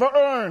 grace is never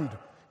earned.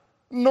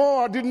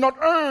 Noah did not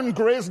earn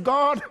grace.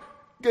 God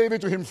gave it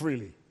to him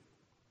freely.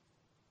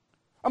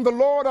 And the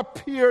Lord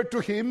appeared to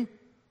him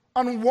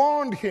and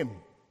warned him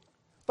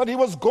that he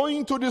was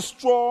going to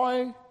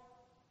destroy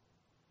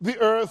the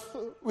earth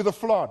with a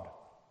flood.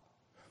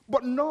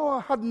 But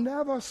Noah had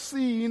never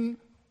seen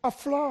a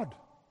flood.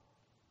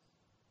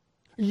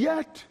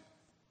 Yet,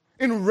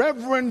 in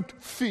reverent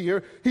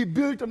fear, he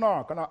built an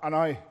ark. And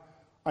I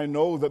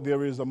know that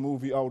there is a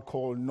movie out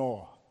called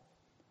Noah.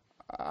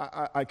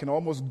 I can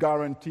almost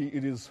guarantee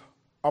it is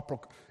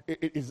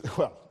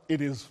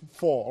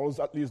false,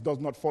 at least does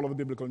not follow the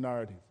biblical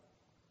narrative.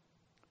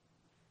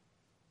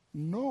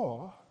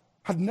 Noah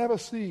had never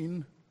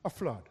seen a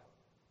flood.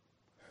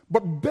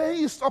 But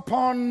based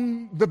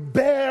upon the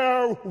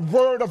bare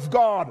word of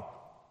God,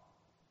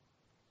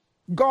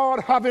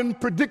 God having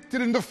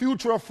predicted in the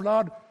future a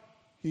flood,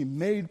 he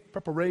made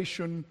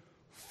preparation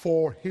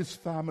for his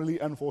family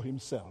and for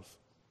himself.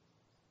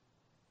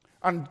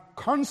 And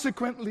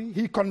consequently,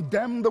 he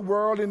condemned the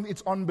world in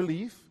its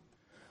unbelief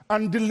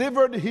and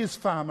delivered his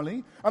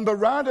family. And the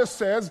writer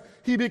says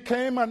he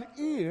became an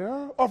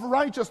heir of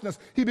righteousness.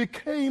 He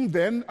became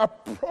then a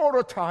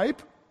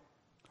prototype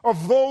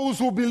of those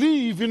who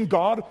believe in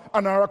God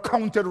and are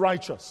accounted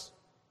righteous.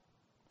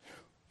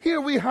 Here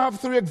we have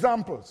three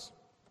examples.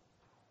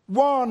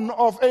 One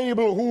of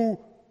Abel, who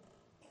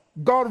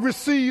God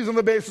receives on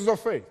the basis of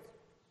faith.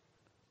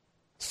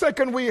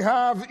 Second, we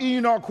have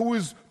Enoch, who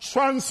is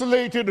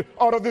translated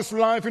out of this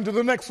life into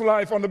the next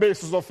life on the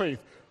basis of faith.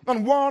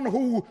 And one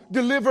who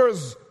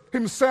delivers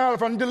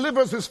himself and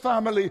delivers his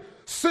family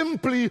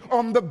simply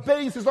on the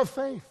basis of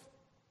faith.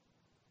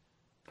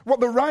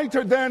 What the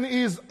writer then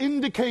is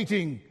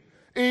indicating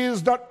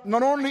is that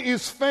not only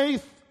is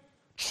faith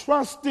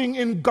trusting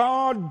in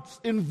God's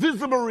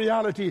invisible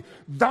reality,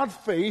 that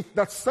faith,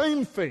 that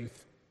same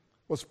faith,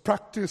 was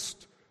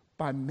practiced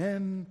by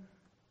men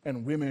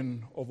and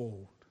women of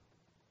old.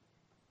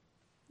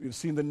 We've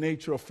seen the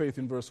nature of faith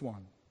in verse 1.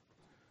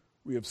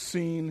 We have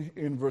seen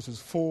in verses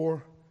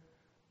 4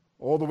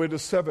 all the way to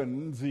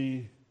 7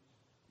 the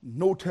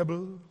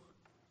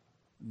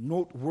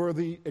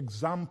noteworthy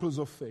examples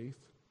of faith.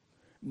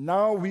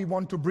 Now we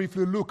want to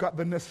briefly look at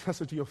the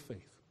necessity of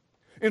faith.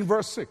 In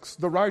verse 6,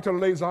 the writer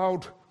lays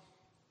out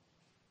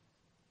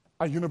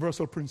a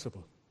universal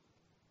principle.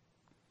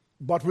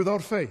 But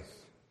without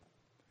faith,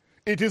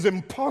 it is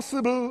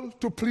impossible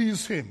to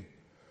please him.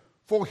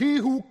 For he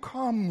who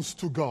comes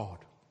to God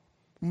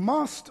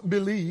must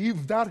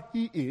believe that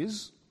he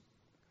is,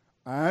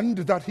 and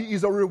that he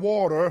is a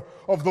rewarder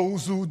of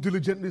those who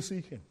diligently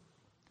seek him.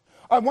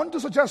 I want to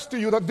suggest to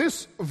you that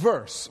this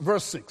verse,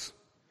 verse 6,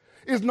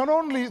 is not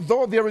only,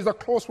 though there is a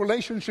close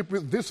relationship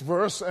with this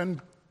verse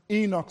and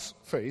Enoch's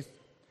faith,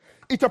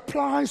 it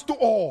applies to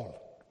all.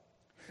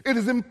 It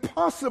is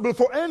impossible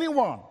for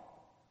anyone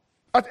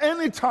at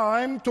any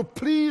time to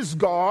please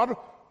God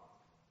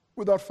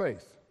without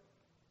faith.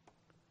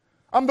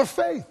 And the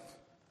faith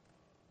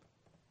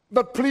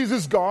that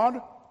pleases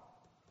God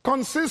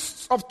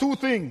consists of two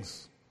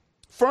things.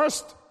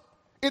 First,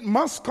 it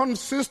must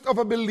consist of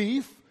a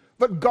belief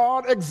that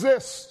God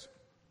exists.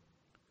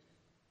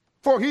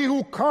 For he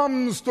who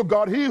comes to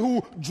God, he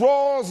who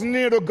draws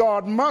near to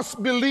God,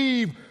 must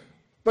believe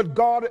that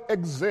God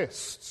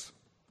exists.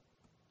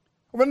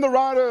 When the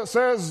writer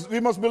says we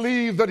must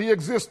believe that he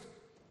exists,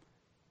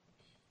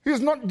 he is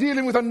not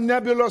dealing with a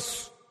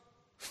nebulous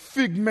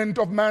figment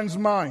of man's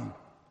mind.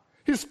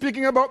 He's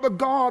speaking about the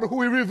God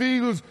who he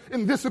reveals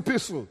in this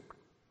epistle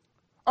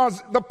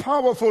as the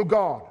powerful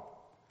God,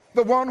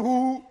 the one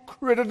who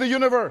created the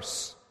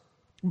universe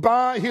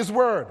by his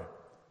word,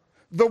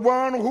 the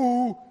one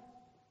who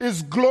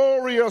is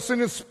glorious in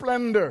his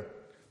splendor,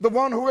 the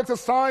one who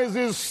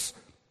exercises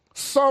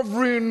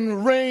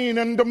sovereign reign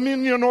and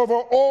dominion over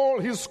all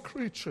his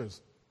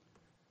creatures.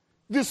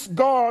 This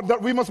God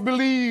that we must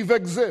believe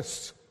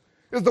exists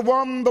is the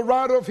one the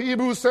writer of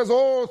Hebrews says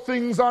all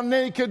things are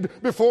naked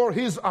before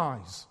his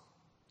eyes.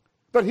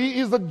 That he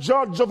is the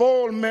judge of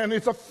all men.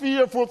 It's a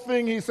fearful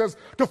thing, he says,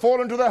 to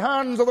fall into the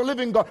hands of the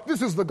living God.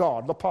 This is the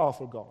God, the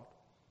powerful God.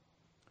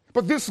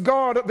 But this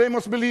God that they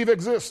must believe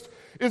exists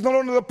is not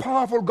only the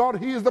powerful God,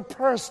 he is the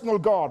personal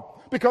God,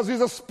 because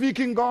he's a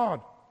speaking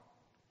God.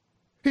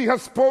 He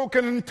has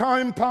spoken in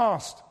time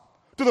past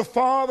to the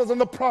fathers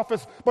and the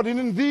prophets, but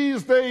in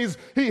these days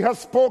he has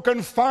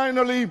spoken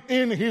finally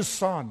in his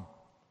Son.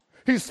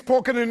 He's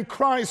spoken in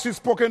Christ, he's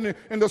spoken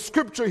in the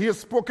Scripture, he has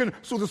spoken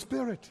through the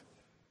Spirit.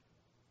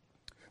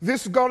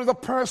 This God is a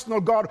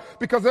personal God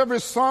because every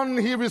son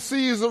he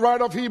receives, the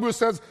writer of Hebrews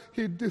says,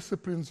 he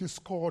disciplines, he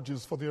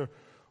scourges for their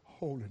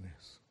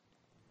holiness.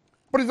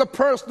 But he's a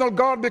personal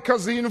God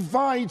because he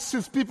invites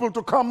his people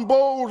to come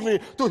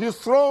boldly to his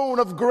throne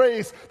of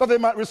grace that they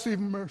might receive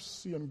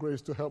mercy and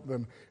grace to help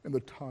them in the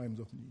times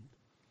of need.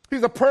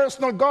 He's a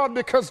personal God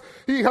because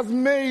he has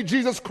made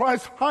Jesus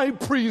Christ high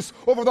priest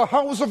over the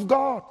house of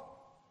God.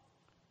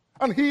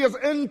 And he has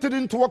entered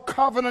into a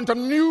covenant, a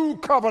new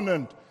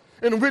covenant,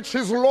 in which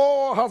his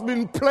law has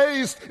been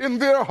placed in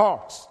their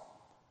hearts,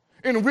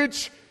 in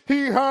which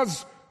he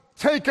has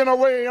taken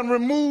away and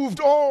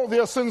removed all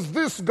their sins.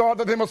 This God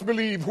that they must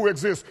believe who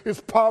exists is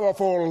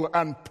powerful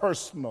and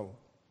personal.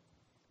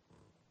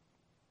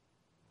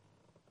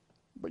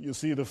 But you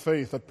see, the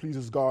faith that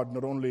pleases God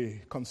not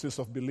only consists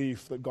of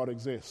belief that God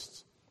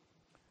exists,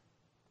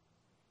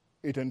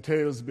 it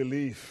entails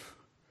belief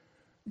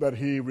that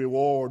he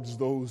rewards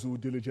those who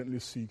diligently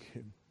seek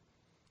him.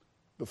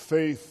 The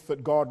faith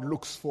that God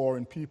looks for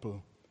in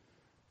people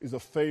is a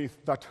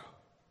faith that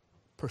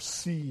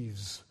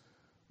perceives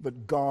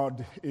that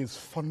God is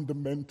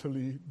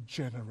fundamentally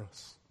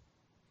generous,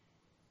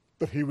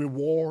 that he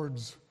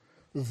rewards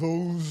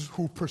those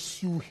who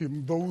pursue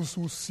him, those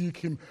who seek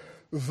him,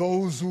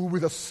 those who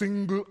with a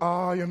single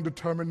eye and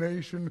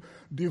determination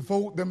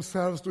devote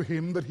themselves to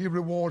him, that he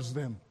rewards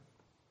them.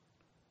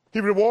 He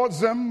rewards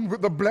them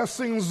with the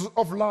blessings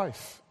of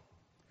life.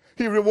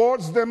 He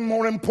rewards them,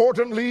 more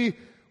importantly,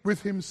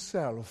 with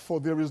himself, for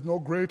there is no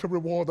greater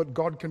reward that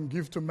God can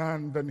give to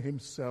man than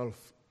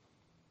himself.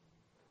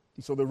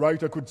 And so the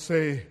writer could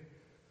say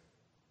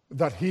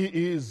that he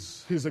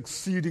is his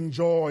exceeding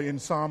joy in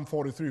Psalm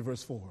 43,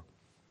 verse 4.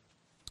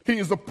 He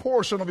is the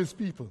portion of his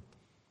people.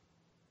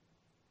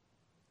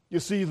 You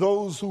see,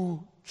 those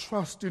who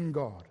trust in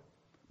God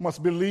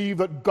must believe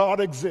that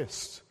God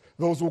exists.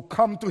 Those who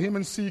come to him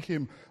and seek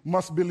him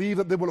must believe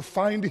that they will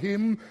find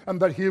him and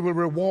that he will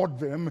reward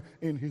them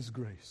in his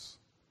grace.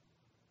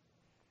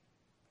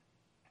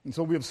 And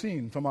so we have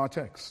seen from our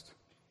text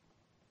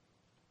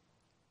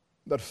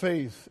that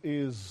faith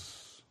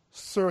is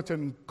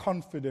certain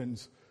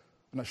confidence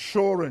and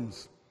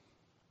assurance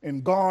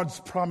in God's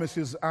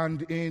promises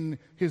and in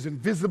his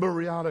invisible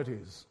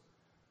realities,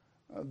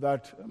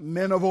 that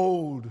men of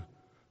old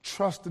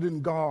trusted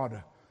in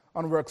God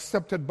and were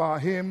accepted by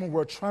him,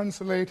 were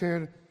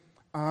translated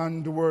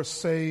and were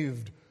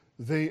saved,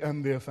 they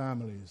and their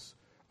families,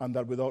 and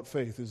that without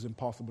faith it is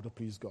impossible to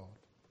please God.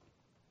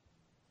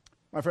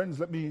 My friends,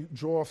 let me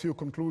draw a few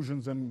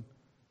conclusions and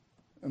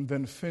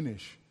then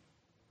finish.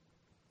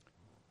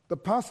 The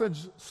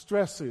passage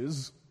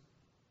stresses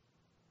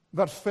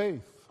that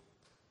faith,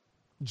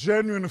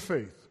 genuine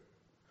faith,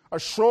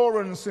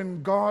 assurance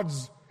in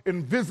God's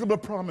invisible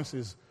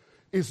promises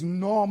is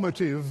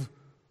normative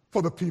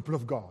for the people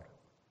of God.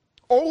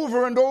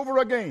 Over and over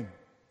again,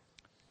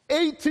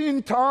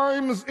 18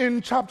 times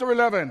in chapter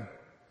 11,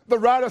 the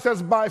writer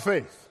says, by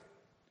faith,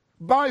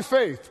 by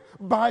faith,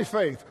 by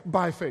faith,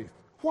 by faith.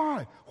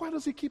 Why? Why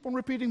does he keep on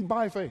repeating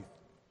by faith?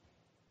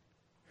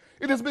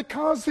 It is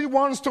because he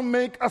wants to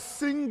make a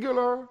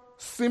singular,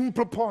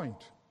 simple point.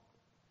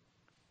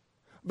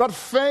 That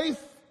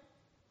faith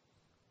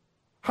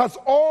has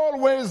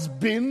always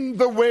been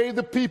the way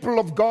the people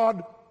of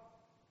God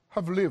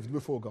have lived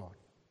before God.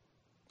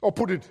 Or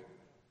put it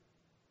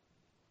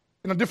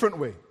in a different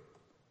way.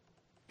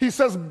 He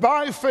says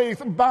by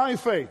faith,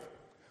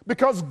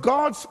 because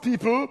God's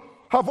people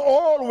have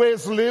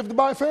always lived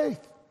by faith.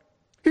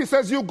 He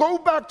says, you go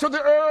back to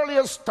the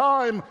earliest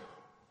time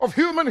of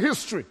human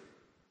history.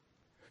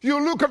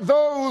 You look at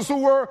those who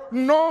were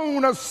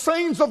known as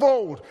saints of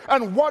old,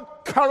 and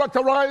what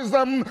characterized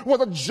them was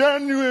a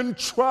genuine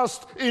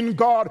trust in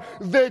God.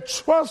 They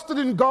trusted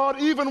in God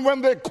even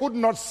when they could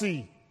not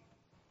see.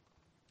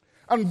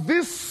 And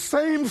this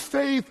same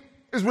faith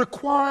is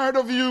required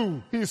of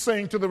you, he's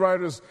saying to the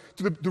writers,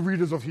 to the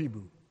readers of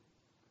Hebrew.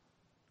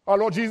 Our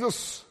Lord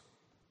Jesus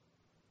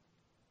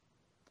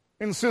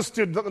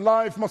insisted that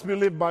life must be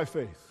lived by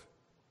faith.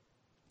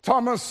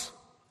 Thomas,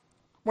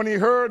 when he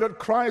heard that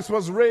Christ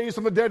was raised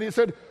from the dead, he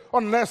said,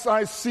 unless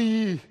I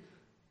see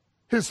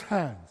his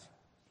hands,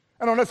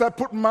 and unless I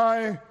put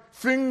my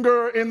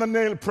finger in the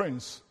nail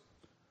prints,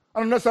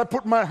 and unless I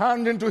put my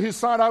hand into his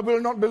side, I will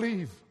not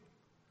believe.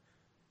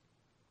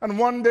 And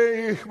one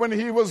day when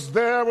he was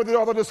there with the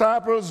other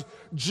disciples,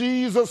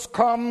 Jesus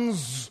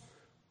comes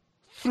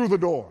through the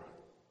door.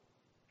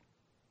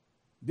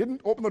 He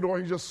didn't open the door,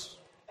 he just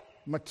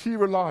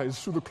materialized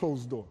through the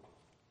closed door.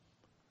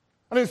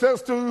 And he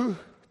says to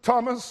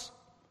Thomas,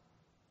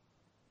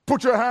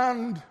 put your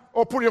hand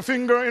or put your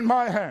finger in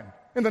my hand,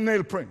 in the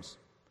nail prints,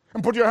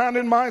 and put your hand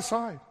in my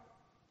side.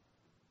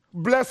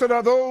 Blessed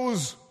are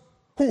those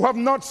who have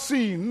not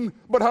seen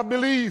but have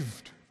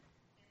believed.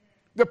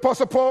 The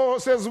Apostle Paul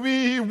says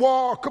we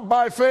walk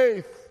by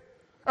faith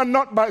and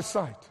not by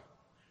sight.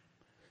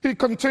 He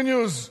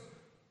continues,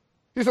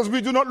 he says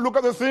we do not look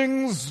at the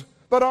things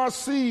that are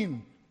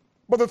seen,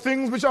 but the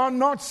things which are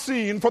not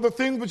seen. For the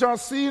things which are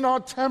seen are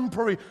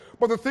temporary,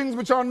 but the things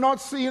which are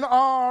not seen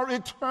are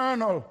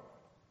eternal.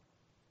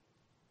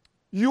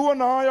 You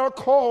and I are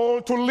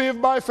called to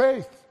live by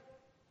faith.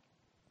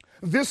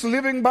 This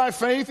living by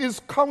faith is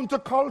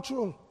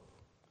countercultural.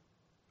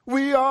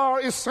 We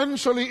are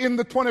essentially in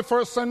the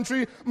 21st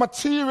century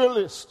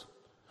materialist.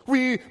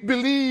 We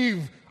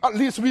believe, at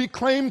least we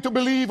claim to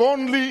believe,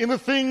 only in the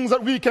things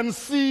that we can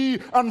see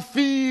and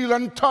feel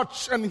and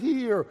touch and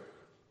hear.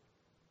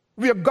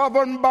 We are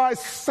governed by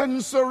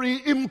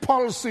sensory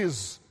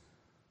impulses.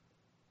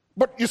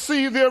 But you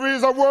see, there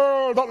is a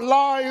world that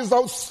lies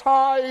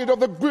outside of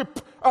the grip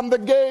and the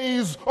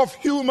gaze of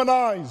human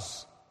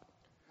eyes.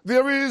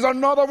 There is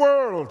another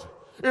world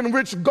in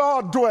which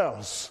God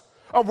dwells.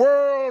 A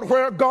world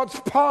where God's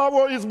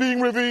power is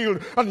being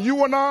revealed. And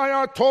you and I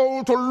are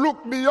told to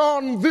look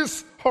beyond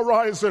this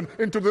horizon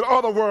into the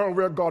other world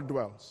where God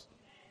dwells.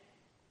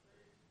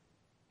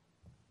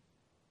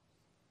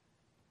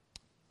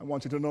 I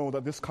want you to know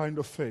that this kind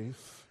of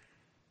faith,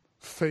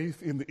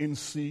 faith in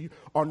the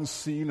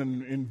unseen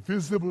and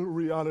invisible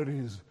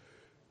realities,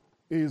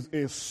 is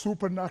a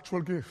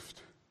supernatural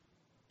gift.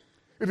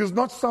 It is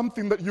not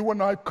something that you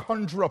and I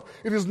conjure up.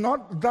 It is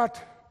not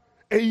that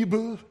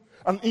Abel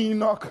and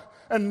Enoch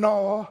and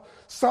Noah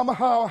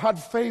somehow had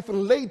faith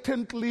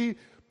latently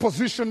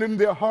positioned in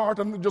their heart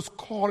and just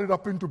call it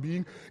up into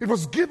being. It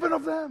was given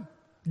of them,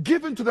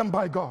 given to them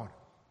by God.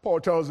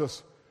 Paul tells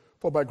us,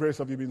 for by grace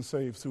have you been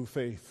saved through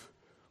faith,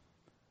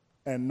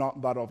 and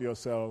not that of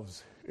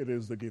yourselves. It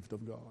is the gift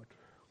of God.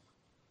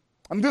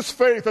 And this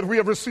faith that we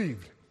have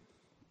received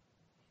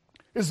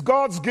is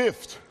God's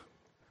gift.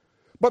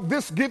 But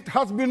this gift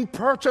has been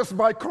purchased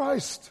by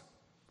Christ.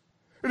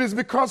 It is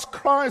because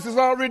Christ is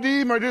our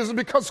Redeemer. It is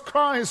because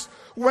Christ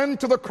went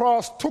to the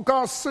cross, took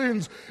our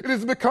sins. It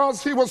is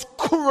because he was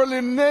cruelly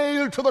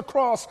nailed to the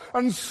cross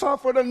and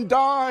suffered and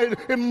died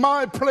in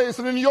my place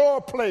and in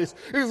your place.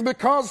 It is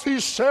because he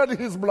shed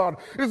his blood.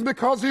 It is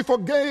because he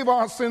forgave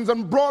our sins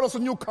and brought us a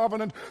new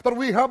covenant that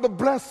we have the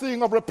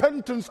blessing of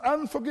repentance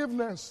and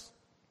forgiveness.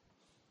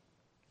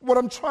 What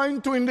I'm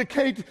trying to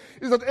indicate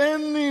is that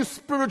any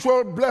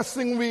spiritual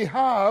blessing we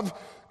have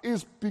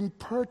is being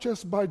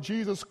purchased by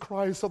Jesus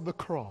Christ of the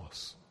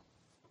cross.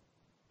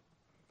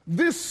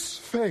 This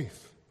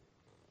faith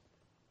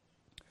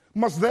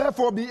must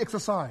therefore be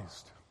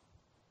exercised.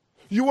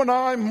 You and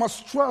I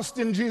must trust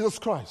in Jesus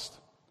Christ.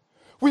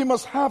 We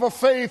must have a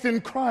faith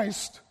in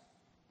Christ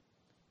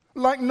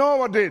like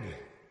Noah did.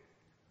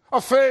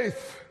 A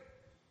faith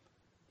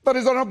that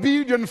is an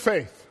obedient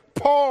faith.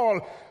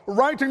 Paul,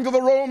 writing to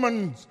the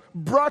Romans,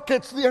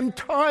 brackets the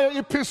entire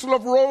epistle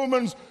of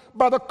Romans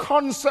by the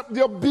concept,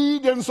 the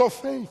obedience of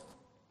faith.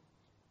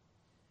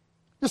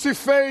 You see,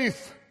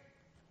 faith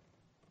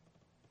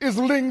is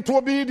linked to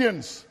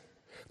obedience.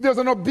 There's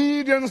an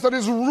obedience that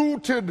is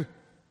rooted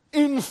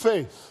in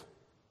faith,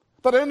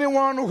 that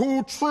anyone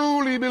who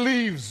truly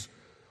believes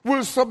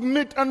will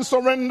submit and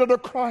surrender to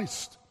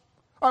Christ.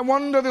 I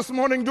wonder this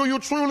morning, do you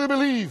truly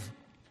believe?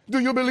 Do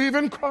you believe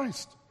in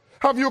Christ?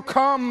 Have you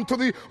come to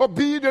the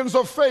obedience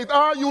of faith?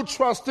 Are you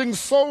trusting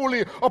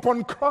solely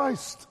upon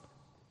Christ?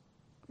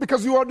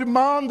 Because you are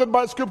demanded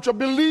by Scripture,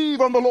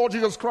 believe on the Lord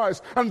Jesus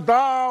Christ, and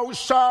thou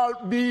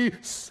shalt be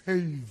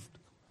saved.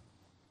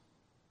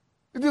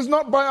 It is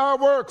not by our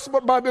works,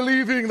 but by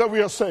believing that we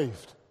are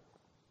saved.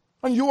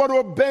 And you are to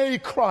obey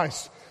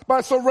Christ by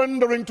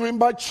surrendering to him,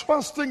 by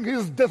trusting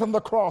his death on the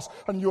cross,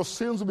 and your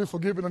sins will be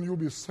forgiven and you'll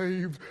be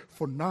saved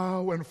for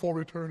now and for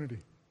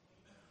eternity.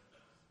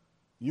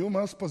 You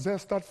must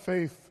possess that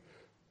faith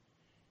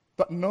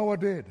that Noah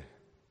did,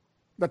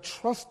 that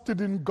trusted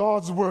in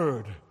God's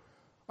word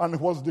and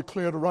was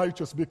declared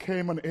righteous,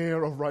 became an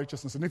heir of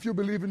righteousness. And if you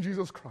believe in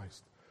Jesus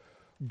Christ,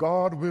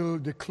 God will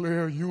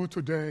declare you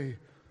today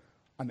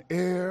an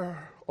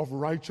heir of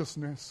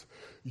righteousness.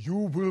 You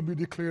will be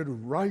declared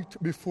right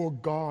before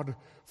God,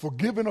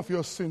 forgiven of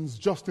your sins,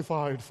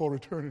 justified for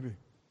eternity.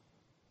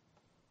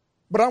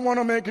 But I want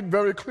to make it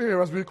very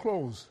clear as we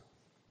close.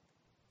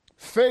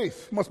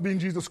 Faith must be in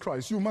Jesus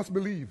Christ. You must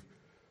believe.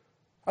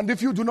 And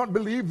if you do not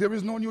believe, there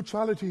is no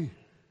neutrality.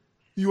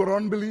 You are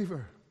an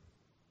unbeliever.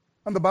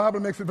 And the Bible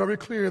makes it very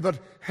clear that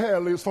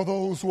hell is for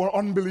those who are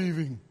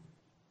unbelieving.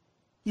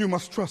 You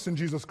must trust in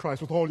Jesus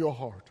Christ with all your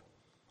heart.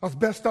 As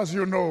best as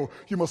you know,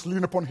 you must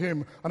lean upon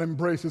him and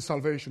embrace his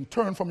salvation.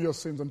 Turn from your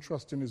sins and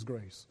trust in his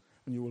grace,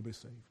 and you will be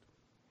saved.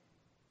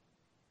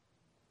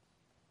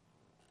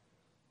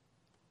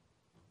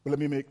 But let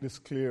me make this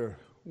clear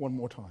one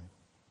more time.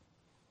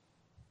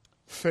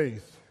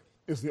 Faith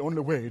is the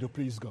only way to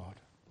please God.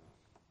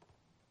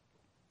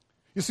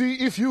 You see,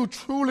 if you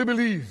truly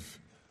believe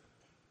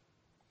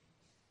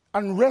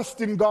and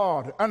rest in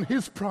God and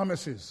his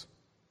promises,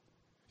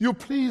 you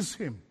please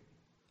him.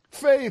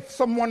 Faith,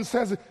 someone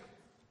says,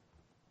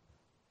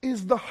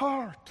 is the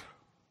heart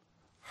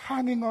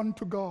hanging on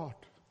to God.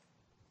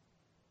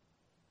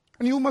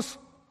 And you must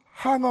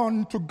hang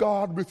on to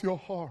God with your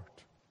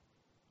heart.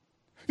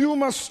 You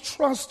must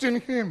trust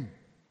in him.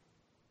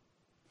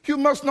 You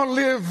must not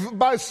live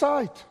by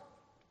sight.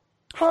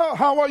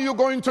 How are you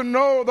going to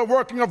know the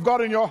working of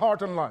God in your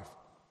heart and life?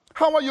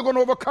 How are you going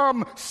to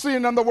overcome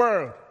sin and the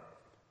world?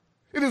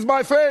 It is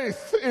by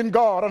faith in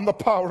God and the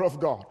power of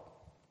God.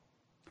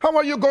 How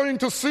are you going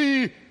to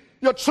see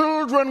your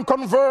children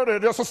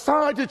converted, your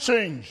society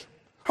change?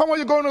 How are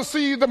you going to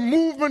see the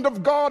movement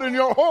of God in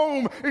your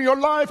home, in your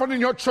life, and in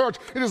your church?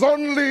 It is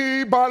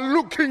only by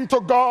looking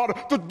to God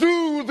to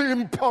do the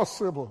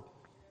impossible.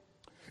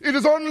 It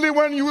is only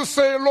when you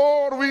say,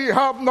 Lord, we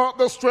have not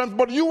the strength,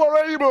 but you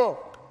are able.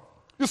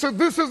 You say,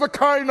 this is the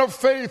kind of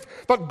faith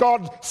that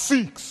God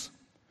seeks.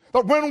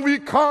 That when we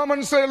come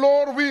and say,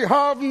 Lord, we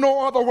have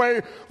no other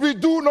way, we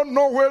do not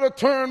know where to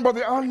turn, but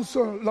the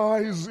answer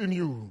lies in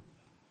you.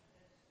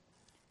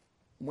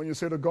 When you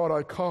say to God,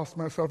 I cast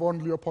myself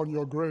only upon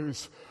your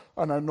grace,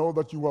 and I know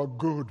that you are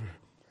good,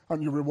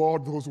 and you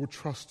reward those who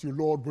trust you,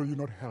 Lord, will you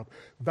not help?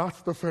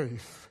 That's the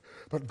faith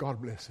that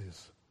God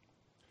blesses.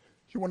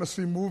 You want to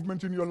see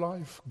movement in your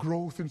life,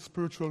 growth in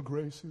spiritual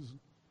graces,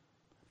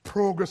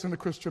 progress in the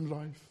Christian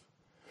life.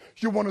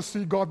 You want to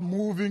see God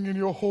moving in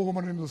your home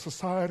and in the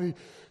society.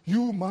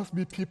 You must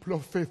be people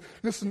of faith.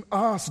 Listen,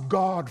 ask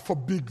God for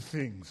big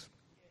things.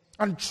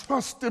 And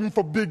trust him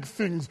for big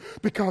things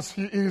because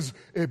he is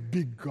a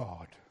big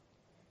God.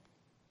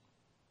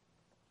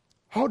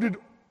 How did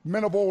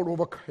men of old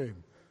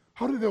overcome?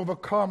 How did they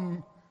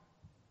overcome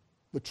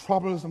the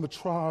troubles and the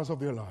trials of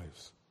their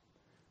lives?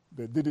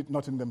 They did it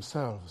not in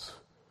themselves,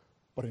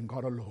 but in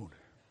God alone.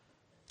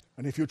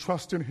 And if you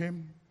trust in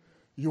him,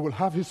 you will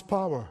have his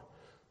power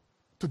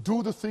to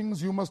do the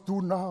things you must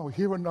do now,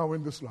 here and now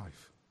in this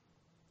life.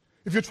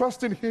 If you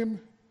trust in him,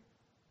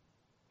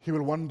 he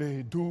will one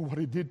day do what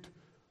he did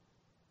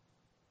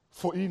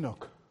for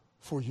Enoch,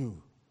 for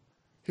you.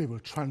 He will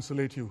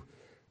translate you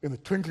in the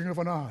twinkling of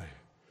an eye.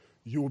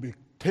 You will be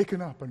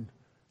taken up and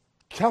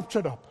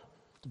captured up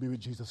to be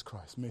with Jesus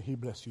Christ. May he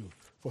bless you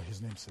for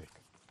his name's sake.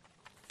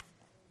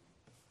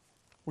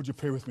 Would you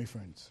pray with me,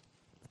 friends?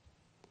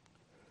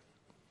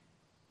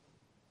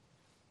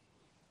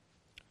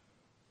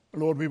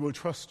 Lord, we will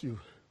trust you.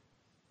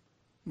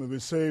 We will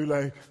say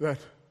like that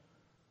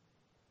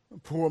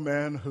poor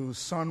man whose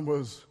son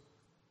was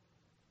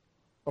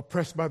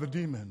oppressed by the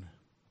demon.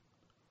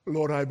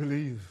 Lord, I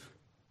believe.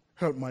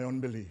 Help my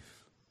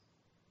unbelief.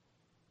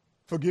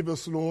 Forgive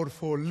us, Lord,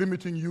 for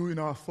limiting you in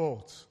our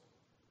thoughts,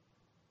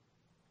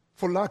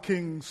 for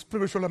lacking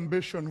spiritual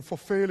ambition, for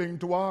failing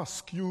to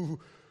ask you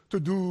to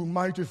do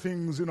mighty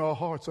things in our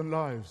hearts and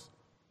lives,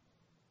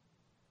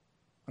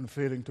 and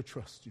failing to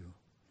trust you.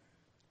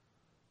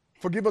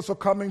 Forgive us for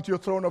coming to your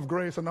throne of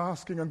grace and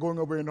asking and going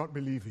away not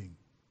believing.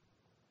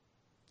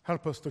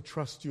 Help us to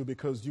trust you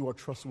because you are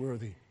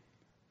trustworthy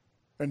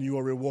and you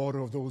are a rewarder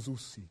of those who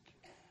seek.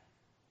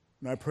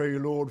 And I pray,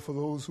 Lord, for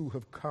those who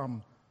have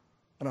come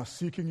and are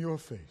seeking your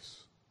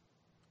face.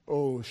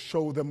 Oh,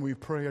 show them, we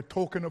pray, a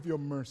token of your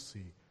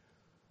mercy.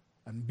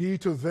 And be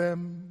to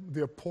them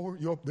their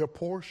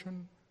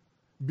portion,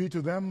 be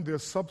to them their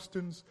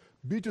substance,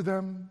 be to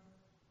them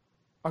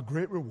a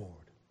great reward.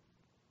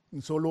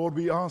 And so, Lord,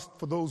 we ask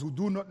for those who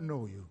do not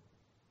know you,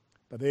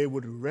 that they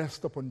would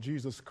rest upon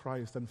Jesus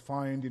Christ and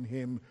find in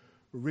him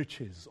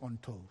riches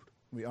untold.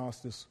 We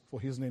ask this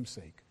for his name's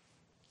sake.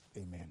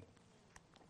 Amen.